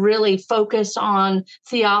that really focus on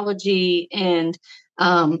theology and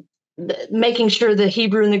making sure the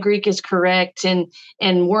Hebrew and the Greek is correct, and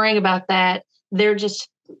worrying about that, they're just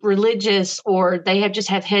religious, or they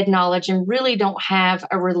have head knowledge and really don't have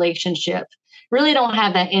a relationship, really don't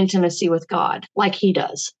have that intimacy with God like he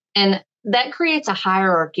does. And that creates a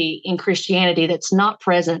hierarchy in Christianity that's not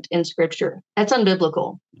present in Scripture. That's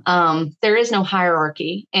unbiblical. There is no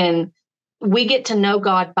hierarchy, and we get to know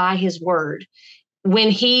God by His Word.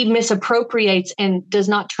 When He misappropriates and does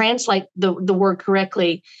not translate the word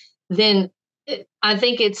correctly, then I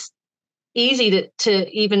think it's easy to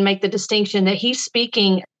even make the distinction that He's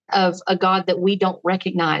speaking of a God that we don't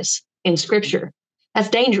recognize in Scripture. That's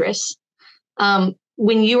dangerous.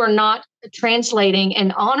 When you are not translating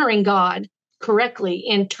and honoring God correctly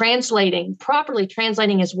in properly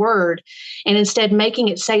translating his word, and instead making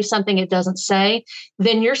it say something it doesn't say,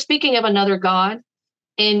 then you're speaking of another God,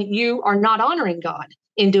 and you are not honoring God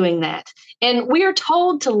in doing that. And we are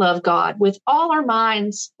told to love God with all our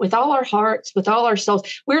minds, with all our hearts, with all our souls.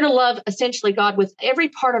 We're to love essentially God with every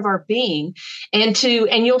part of our being, and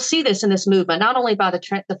you'll see this in this movement, not only by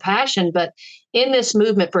the passion, but in this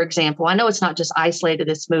movement. For example, I know it's not just isolated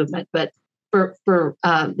this movement, but for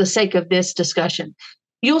the sake of this discussion,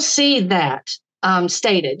 you'll see that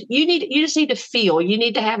stated. You just need to feel. You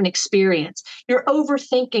need to have an experience. You're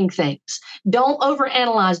overthinking things. Don't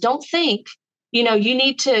overanalyze. Don't think. You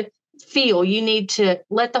need to feel. You need to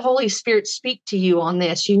let the Holy Spirit speak to you on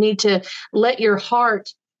this. You need to let your heart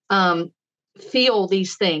feel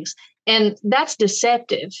these things. And that's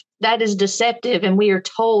deceptive. That is deceptive. And we are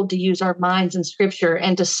told to use our minds in Scripture,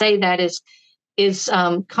 and to say that is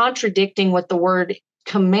contradicting what the Word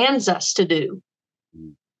commands us to do.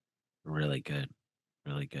 Really good.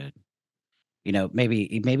 Really good.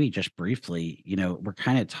 Maybe just briefly, we're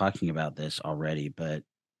kind of talking about this already, but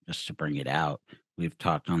just to bring it out, we've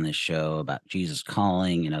talked on this show about Jesus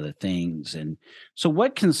calling and other things. And so,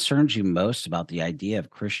 what concerns you most about the idea of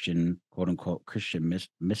Christian, quote unquote, Christian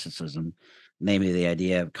mysticism, namely the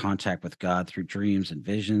idea of contact with God through dreams and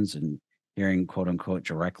visions, and hearing, quote unquote,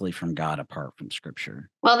 directly from God apart from Scripture?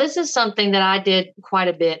 Well, this is something that I did quite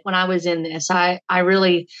a bit when I was in this. I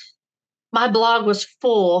really, my blog was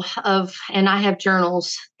full of, and I have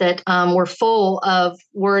journals that were full of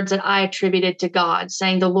words that I attributed to God,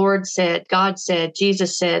 saying the Lord said, God said,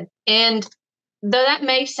 Jesus said. And though that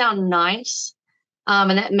may sound nice,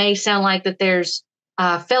 and that may sound like that there's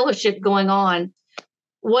fellowship going on,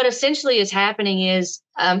 what essentially is happening is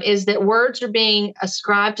that words are being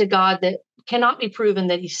ascribed to God that cannot be proven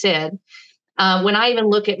that He said. When I even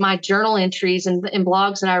look at my journal entries and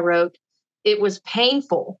blogs that I wrote, it was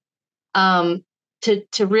painful. Um,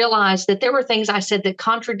 to realize that there were things I said that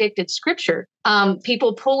contradicted Scripture.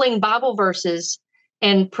 People pulling Bible verses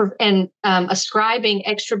and ascribing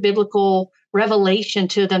extra biblical revelation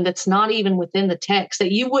to them that's not even within the text.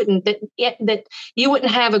 That you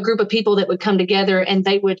wouldn't have a group of people that would come together and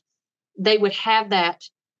they would have that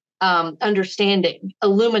understanding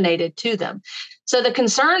illuminated to them. So the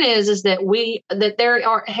concern is that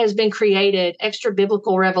there has been created extra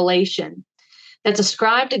biblical revelation that's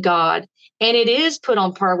ascribed to God, and it is put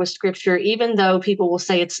on par with Scripture, even though people will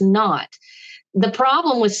say it's not. The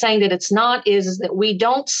problem with saying that it's not is that we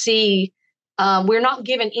don't see, we're not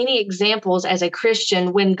given any examples as a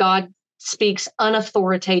Christian when God speaks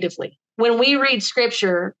unauthoritatively. When we read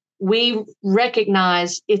Scripture, we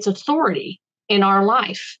recognize its authority in our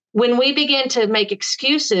life. When we begin to make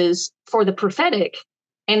excuses for the prophetic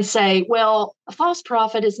and say, well, a false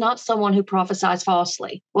prophet is not someone who prophesies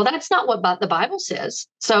falsely. Well, that's not what the Bible says.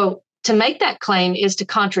 So to make that claim is to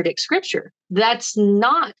contradict Scripture. That's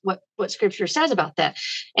not what Scripture says about that.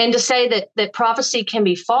 And to say that prophecy can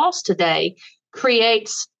be false today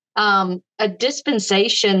creates a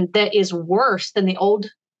dispensation that is worse than the Old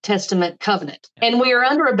Testament covenant. And we are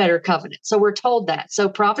under a better covenant. So we're told that. So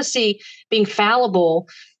prophecy being fallible,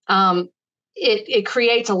 it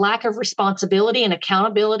creates a lack of responsibility and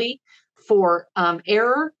accountability for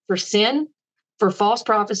error, for sin, for false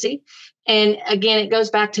prophecy. And again, it goes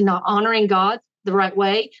back to not honoring God the right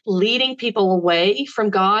way, leading people away from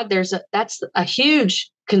God. That's a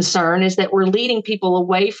huge concern, is that we're leading people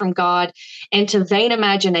away from God and to vain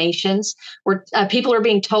imaginations, where people are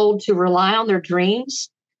being told to rely on their dreams,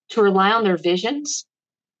 to rely on their visions.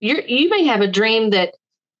 You may have a dream that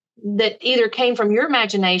either came from your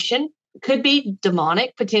imagination, could be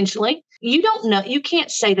demonic potentially. You don't know. You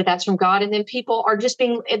can't say that that's from God. And then people are just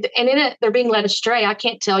they're being led astray. I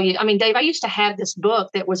can't tell you. I mean, Dave, I used to have this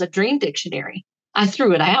book that was a dream dictionary. I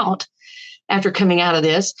threw it out after coming out of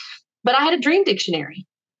this, but I had a dream dictionary.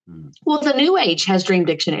 Well, the New Age has dream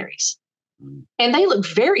dictionaries, and they look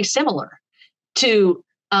very similar to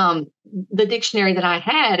the dictionary that I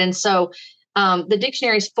had. And so the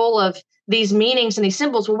dictionary is full of these meanings and these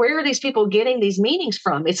symbols. Well, where are these people getting these meanings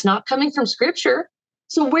from? It's not coming from Scripture.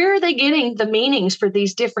 So where are they getting the meanings for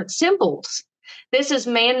these different symbols? This is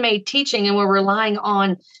man-made teaching, and we're relying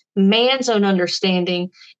on man's own understanding.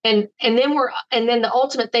 And then the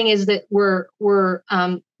ultimate thing is that we're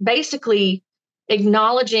basically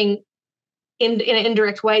acknowledging in an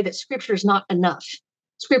indirect way that Scripture is not enough.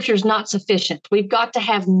 Scripture is not sufficient. We've got to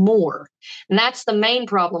have more. And that's the main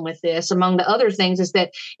problem with this, among the other things, is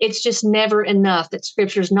that it's just never enough, that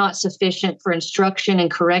Scripture is not sufficient for instruction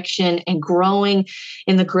and correction and growing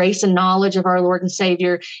in the grace and knowledge of our Lord and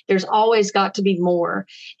Savior. There's always got to be more.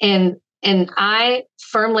 And I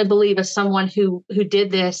firmly believe, as someone who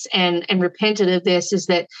did this and repented of this, is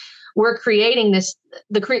that we're creating this,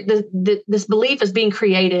 this belief is being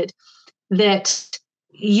created that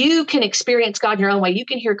you can experience God in your own way. You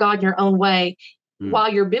can hear God in your own way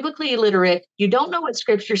while you're biblically illiterate. You don't know what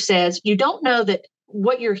Scripture says. You don't know that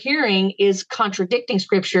what you're hearing is contradicting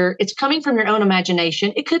Scripture. It's coming from your own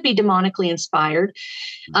imagination. It could be demonically inspired.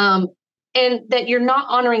 And that you're not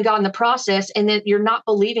honoring God in the process, and that you're not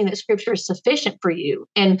believing that Scripture is sufficient for you.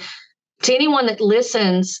 And to anyone that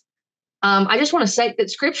listens, I just want to say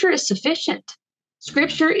that Scripture is sufficient.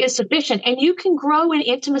 Scripture is sufficient, and you can grow in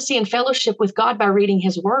intimacy and fellowship with God by reading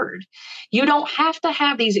His Word. You don't have to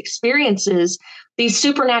have these experiences, these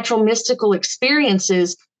supernatural, mystical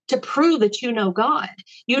experiences, to prove that you know God.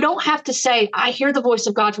 You don't have to say, I hear the voice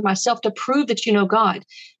of God for myself, to prove that you know God.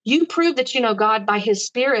 You prove that you know God by His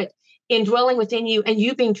Spirit indwelling within you, and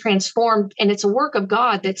you being transformed. And it's a work of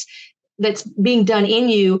God that's being done in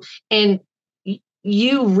you, and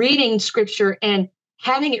you reading Scripture and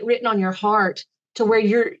having it written on your heart, to where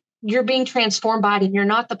you're being transformed by it, and you're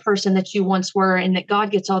not the person that you once were, and that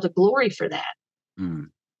God gets all the glory for that.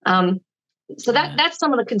 So that's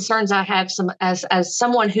some of the concerns I have as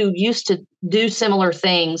someone who used to do similar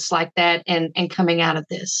things like that and coming out of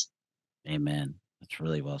this. Amen. That's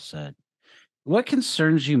really well said. What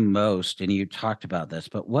concerns you most, and you talked about this,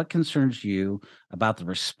 but what concerns you about the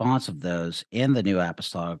response of those in the New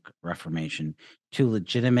Apostolic Reformation to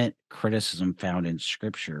legitimate criticism found in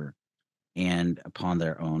Scripture and upon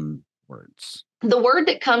their own words? The word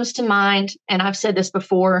that comes to mind, and I've said this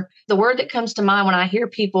before, the word that comes to mind when I hear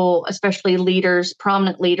people, especially leaders,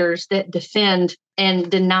 prominent leaders, that defend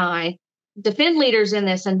leaders in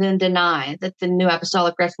this and then deny that the New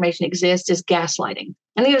Apostolic Reformation exists, is gaslighting.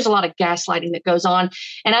 I think there's a lot of gaslighting that goes on.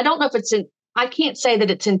 And I don't know if it's I can't say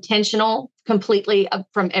that it's intentional completely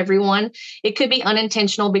from everyone. It could be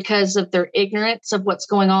unintentional because of their ignorance of what's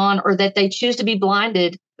going on, or that they choose to be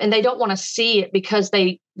blinded and they don't want to see it because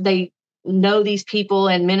they know these people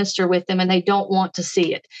and minister with them and they don't want to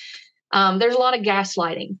see it. There's a lot of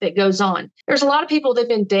gaslighting that goes on. There's a lot of people that have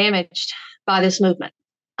been damaged by this movement.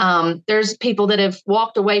 There's people that have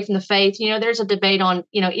walked away from the faith. There's a debate on,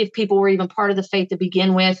 if people were even part of the faith to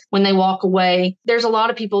begin with when they walk away. There's a lot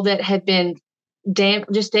of people that have been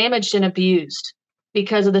just damaged and abused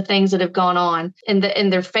because of the things that have gone on, and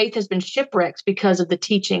their faith has been shipwrecked because of the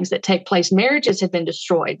teachings that take place. Marriages have been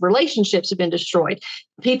destroyed. Relationships have been destroyed.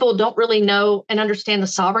 People don't really know and understand the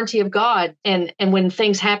sovereignty of God. And when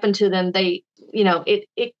things happen to them,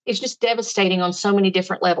 it's just devastating on so many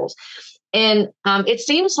different levels. And it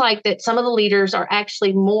seems like that some of the leaders are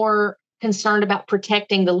actually more concerned about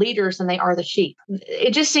protecting the leaders than they are the sheep.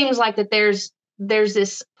 It just seems like that there's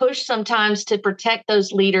this push sometimes to protect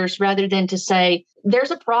those leaders rather than to say,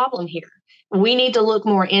 there's a problem here. We need to look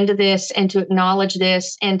more into this and to acknowledge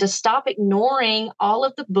this and to stop ignoring all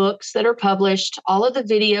of the books that are published, all of the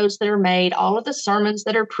videos that are made, all of the sermons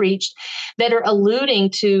that are preached that are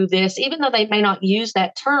alluding to this, even though they may not use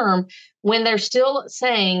that term, when they're still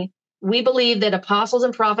saying, we believe that apostles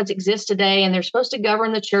and prophets exist today and they're supposed to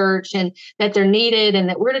govern the church and that they're needed, and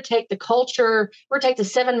that we're to take the culture, we're to take the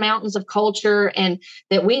 7 mountains of culture, and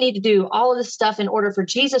that we need to do all of this stuff in order for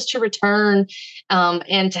Jesus to return,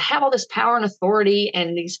 and to have all this power and authority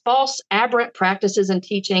and these false aberrant practices and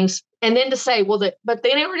teachings. And then to say, but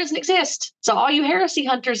the NAR doesn't exist. So all you heresy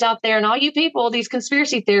hunters out there and all you people, these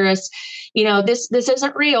conspiracy theorists, this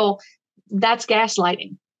isn't real. That's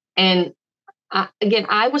gaslighting. And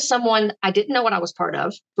I was someone, I didn't know what I was part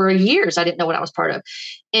of. For years, I didn't know what I was part of,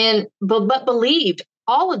 but believed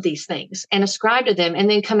all of these things and ascribed to them, and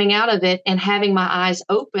then coming out of it and having my eyes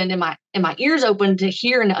open and my ears open to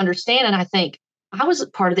hear and to understand. And I think I was a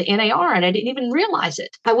part of the NAR and I didn't even realize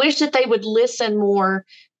it. I wish that they would listen more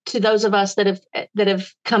to those of us that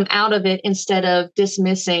have come out of it, instead of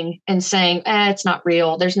dismissing and saying, it's not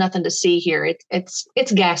real. There's nothing to see here. It's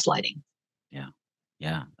gaslighting.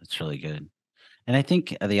 Yeah, that's really good. And I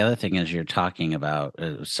think the other thing is, you're talking about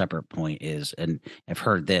a separate point is, and I've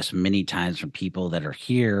heard this many times from people that are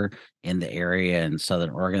here in the area in Southern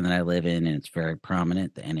Oregon that I live in, and it's very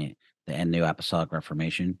prominent, the New Apostolic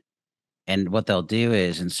Reformation. And what they'll do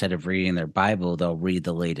is, instead of reading their Bible, they'll read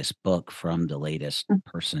the latest book from the latest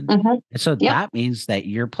person. Mm-hmm. And so Yep. that means that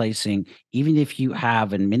you're placing, even if you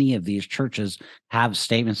have, and many of these churches have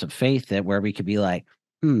statements of faith that where we could be like,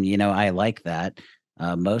 I like that.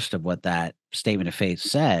 Most of what that statement of faith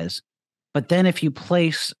says, but then if you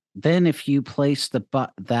place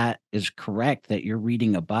that is correct, that you're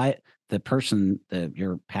reading the person,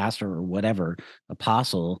 your pastor or whatever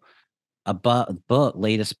apostle,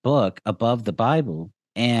 latest book above the Bible,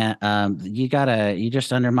 and you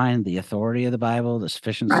just undermine the authority of the Bible, the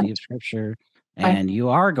sufficiency of Scripture, and you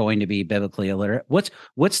are going to be biblically illiterate.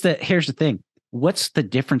 Here's the thing: what's the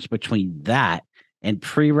difference between that and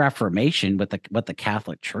pre-Reformation with what the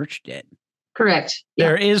Catholic Church did? Correct.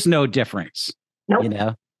 There is no difference.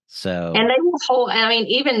 Nope. So, and they will hold,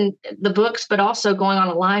 even the books, but also going on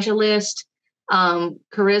Elijah List,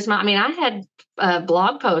 Charisma. I had a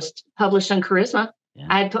blog post published on Charisma. Yeah.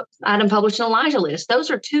 I had them published on Elijah List.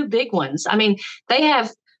 Those are 2 big ones. They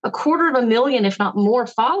have 250,000, if not more,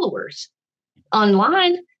 followers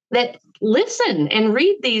online that listen and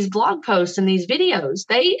read these blog posts and these videos.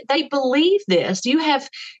 They believe this. You have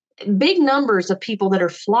big numbers of people that are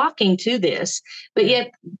flocking to this, but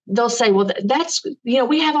yet they'll say, well, that's,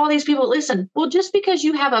 we have all these people that listen. Well, just because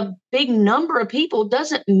you have a big number of people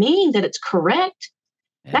doesn't mean that it's correct.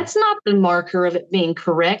 Yeah. That's not the marker of it being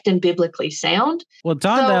correct and biblically sound. Well,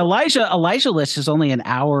 Don, the Elijah List is only an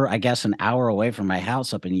hour away from my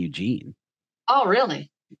house up in Eugene. Oh,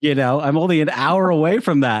 really? I'm only an hour away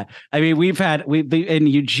from that. In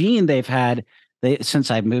Eugene, since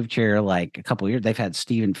I moved here like a couple of years, they've had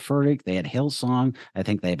Stephen Furtick, they had Hillsong. I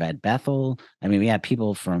think they've had Bethel. We had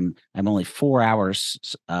people I'm only 4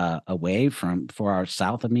 hours away from 4 hours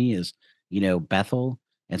south of me is, Bethel.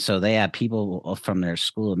 And so they have people from their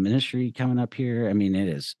school of ministry coming up here.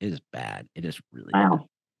 It is bad. It is really bad.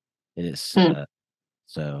 It is.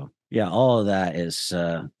 So yeah, all of that is,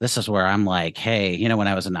 this is where I'm like, hey, when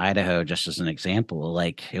I was in Idaho, just as an example,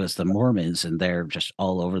 like it was the Mormons and they're just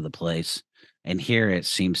all over the place. And here it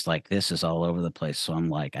seems like this is all over the place. So I'm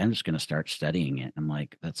like, I'm just going to start studying it. I'm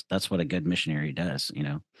like, that's what a good missionary does,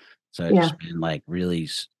 So I've just been like really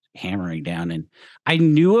hammering down. And I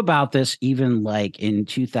knew about this even like in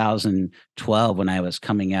 2012 when I was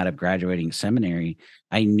coming out of graduating seminary.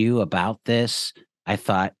 I knew about this. I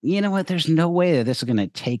thought, you know what, there's no way that this is going to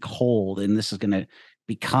take hold and this is going to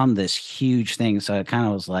become this huge thing. So it kind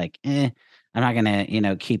of was like, I'm not going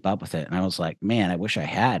to, keep up with it. And I was like, man, I wish I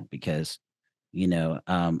had, because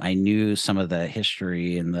I knew some of the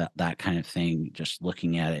history and that kind of thing, just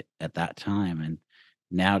looking at it at that time. And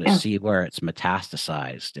now to see where it's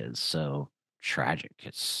metastasized is so tragic.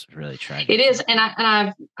 It's really tragic. It is. And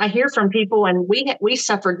I hear from people, and we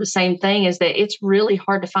suffered the same thing, is that it's really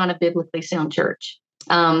hard to find a biblically sound church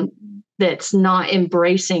that's not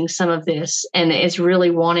embracing some of this and is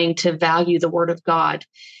really wanting to value the Word of God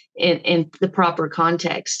in the proper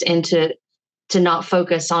context, and to not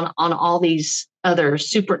focus on all these other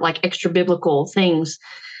super like extra biblical things.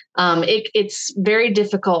 It's very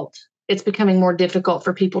difficult. It's becoming more difficult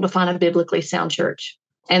for people to find a biblically sound church.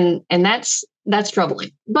 And that's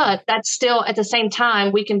troubling. But that's still, at the same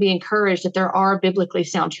time, we can be encouraged that there are biblically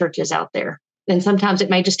sound churches out there. And sometimes it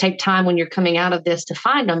may just take time when you're coming out of this to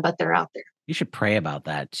find them, but they're out there. You should pray about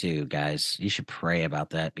that too, guys. You should pray about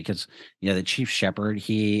that, because the chief shepherd,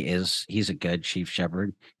 he's a good chief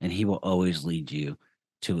shepherd, and he will always lead you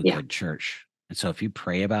to a good church. And so if you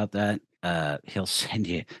pray about that, he'll send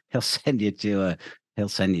you to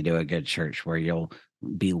a good church where you'll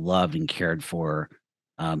be loved and cared for,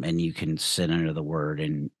 and you can sit under the Word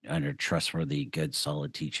and under trustworthy, good,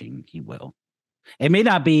 solid teaching. He will. It may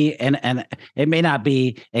not be, and it may not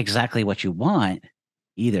be exactly what you want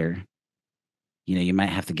either. You might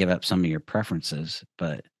have to give up some of your preferences,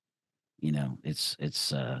 but it's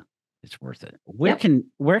worth it. Where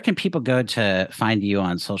can people go to find you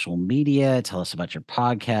on social media? Tell us about your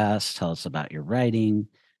podcast. Tell us about your writing,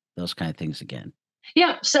 those kind of things again.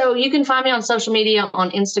 Yeah. So you can find me on social media on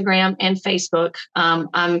Instagram and Facebook.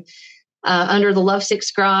 I'm under the Lovesick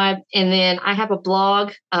Scribe. And then I have a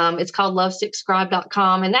blog. It's called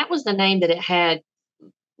lovesickscribe.com. And that was the name that it had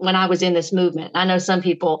when I was in this movement. I know some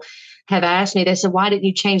people have asked me, they said, why didn't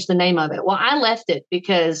you change the name of it? Well, I left it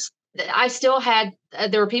because I still had,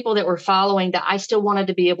 there were people that were following that I still wanted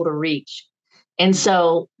to be able to reach. And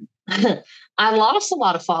so I lost a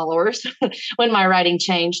lot of followers when my writing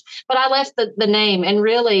changed, but I left the name. And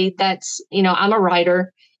really that's, I'm a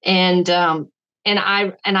writer, and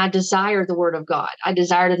I desire the Word of God. I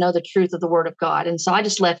desire to know the truth of the Word of God. And so I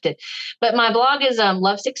just left it. But my blog is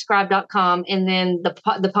lovesickscribe.com. And then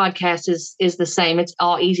the podcast is the same. It's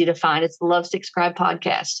all easy to find. It's the Lovesick Scribe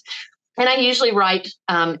podcast. And I usually write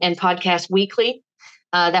and podcast weekly.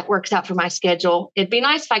 That works out for my schedule. It'd be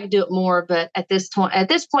nice if I could do it more, but at this point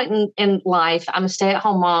in life, I'm a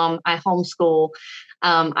stay-at-home mom. I homeschool.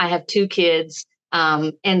 I have 2 kids.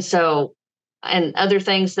 And other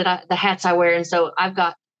things that the hats I wear. And so I've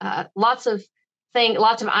got lots of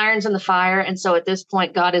irons in the fire. And so at this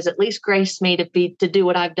point, God has at least graced me to do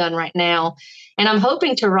what I've done right now. And I'm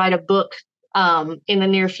hoping to write a book in the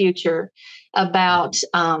near future about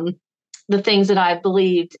the things that I've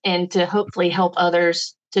believed, and to hopefully help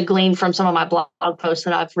others to glean from some of my blog posts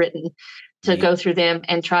that I've written, to go through them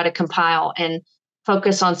and try to compile and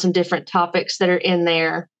focus on some different topics that are in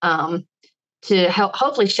there, to help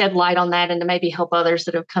hopefully shed light on that, and to maybe help others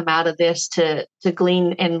that have come out of this to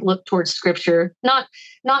glean and look towards Scripture, not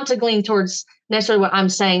to glean towards necessarily what I'm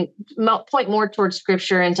saying, point more towards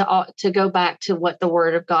Scripture, and to go back to what the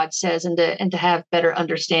Word of God says, and to have better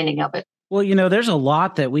understanding of it. Well, there's a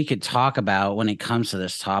lot that we could talk about when it comes to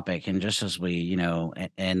this topic. And just as we,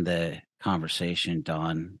 end the conversation,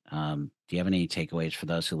 Dawn, do you have any takeaways for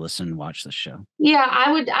those who listen and watch the show? Yeah,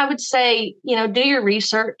 I would say, do your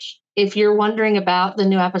research. If you're wondering about the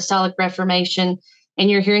New Apostolic Reformation and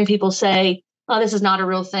you're hearing people say, oh, this is not a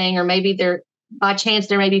real thing, or maybe by chance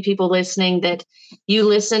there may be people listening that you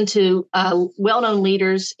listen to well-known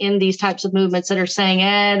leaders in these types of movements that are saying,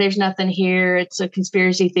 there's nothing here. It's a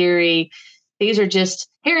conspiracy theory. These are just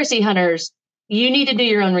heresy hunters. You need to do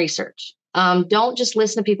your own research. Don't just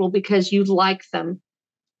listen to people because you like them.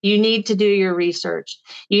 You need to do your research.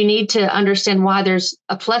 You need to understand why there's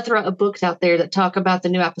a plethora of books out there that talk about the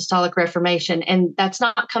New Apostolic Reformation. And that's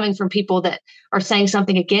not coming from people that are saying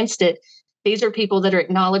something against it. These are people that are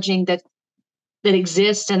acknowledging that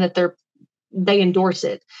exists and that they endorse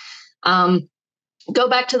it. Go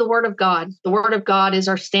back to the Word of God. The Word of God is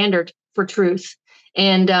our standard for truth.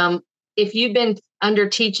 And if you've been under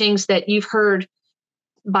teachings that you've heard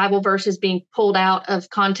Bible verses being pulled out of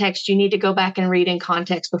context, you need to go back and read in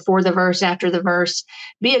context, before the verse, after the verse.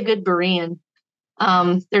 Be a good Berean.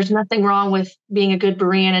 There's nothing wrong with being a good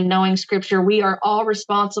Berean and knowing Scripture. We are all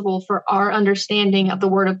responsible for our understanding of the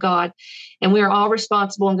Word of God, and we are all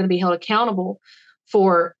responsible and going to be held accountable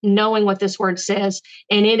for knowing what this Word says.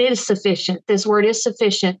 And it is sufficient. This Word is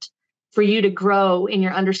sufficient for you to grow in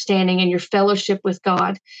your understanding and your fellowship with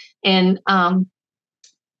God, and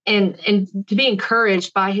to be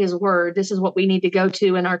encouraged by His Word. This is what we need to go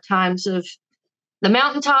to in our times of the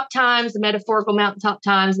mountaintop times, the metaphorical mountaintop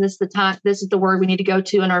times. This is the word we need to go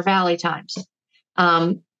to in our valley times.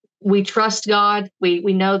 We trust God. We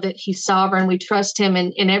know that He's sovereign. We trust Him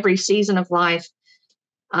in every season of life.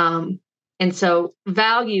 And so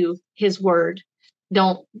value His word.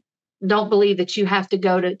 Don't believe that you have to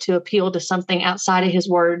go to appeal to something outside of His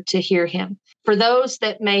word to hear Him. For those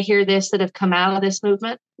that may hear this that have come out of this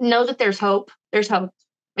movement, know that there's hope. There's hope.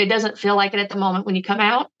 It doesn't feel like it at the moment when you come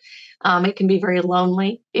out. It can be very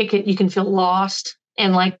lonely. You can feel lost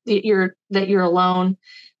and like you're alone,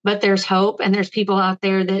 but there's hope, and there's people out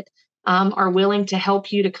there that are willing to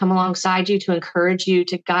help you, to come alongside you, to encourage you,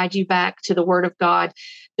 to guide you back to the Word of God.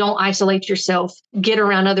 Don't isolate yourself. Get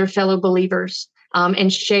around other fellow believers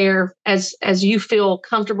and share as you feel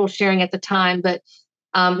comfortable sharing at the time. But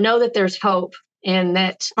know that there's hope, and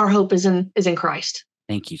that our hope is in Christ.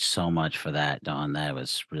 Thank you so much for that, Dawn. That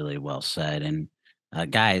was really well said. And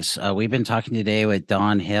guys, we've been talking today with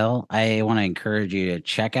Dawn Hill. I want to encourage you to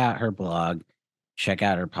check out her blog, check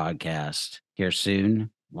out her podcast. Here soon,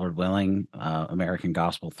 Lord willing, American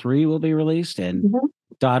Gospel 3 will be released, and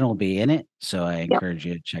Dawn will be in it. So I encourage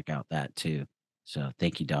you to check out that too. So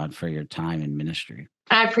thank you, Dawn, for your time and ministry.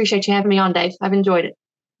 I appreciate you having me on, Dave. I've enjoyed it.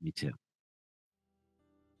 Me too.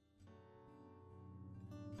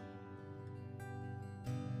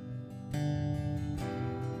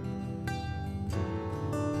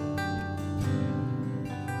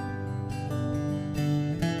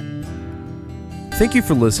 Thank you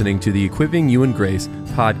for listening to the Equipping You in Grace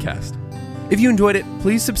podcast. If you enjoyed it,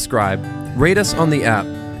 please subscribe, rate us on the app,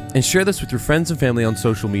 and share this with your friends and family on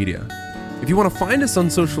social media. If you want to find us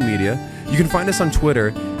on social media, you can find us on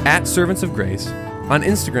Twitter @Servants of Grace, on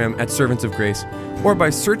Instagram @Servants of Grace, or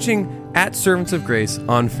by searching @Servants of Grace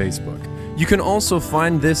on Facebook. You can also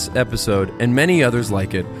find this episode and many others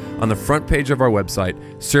like it on the front page of our website,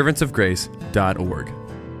 servantsofgrace.org.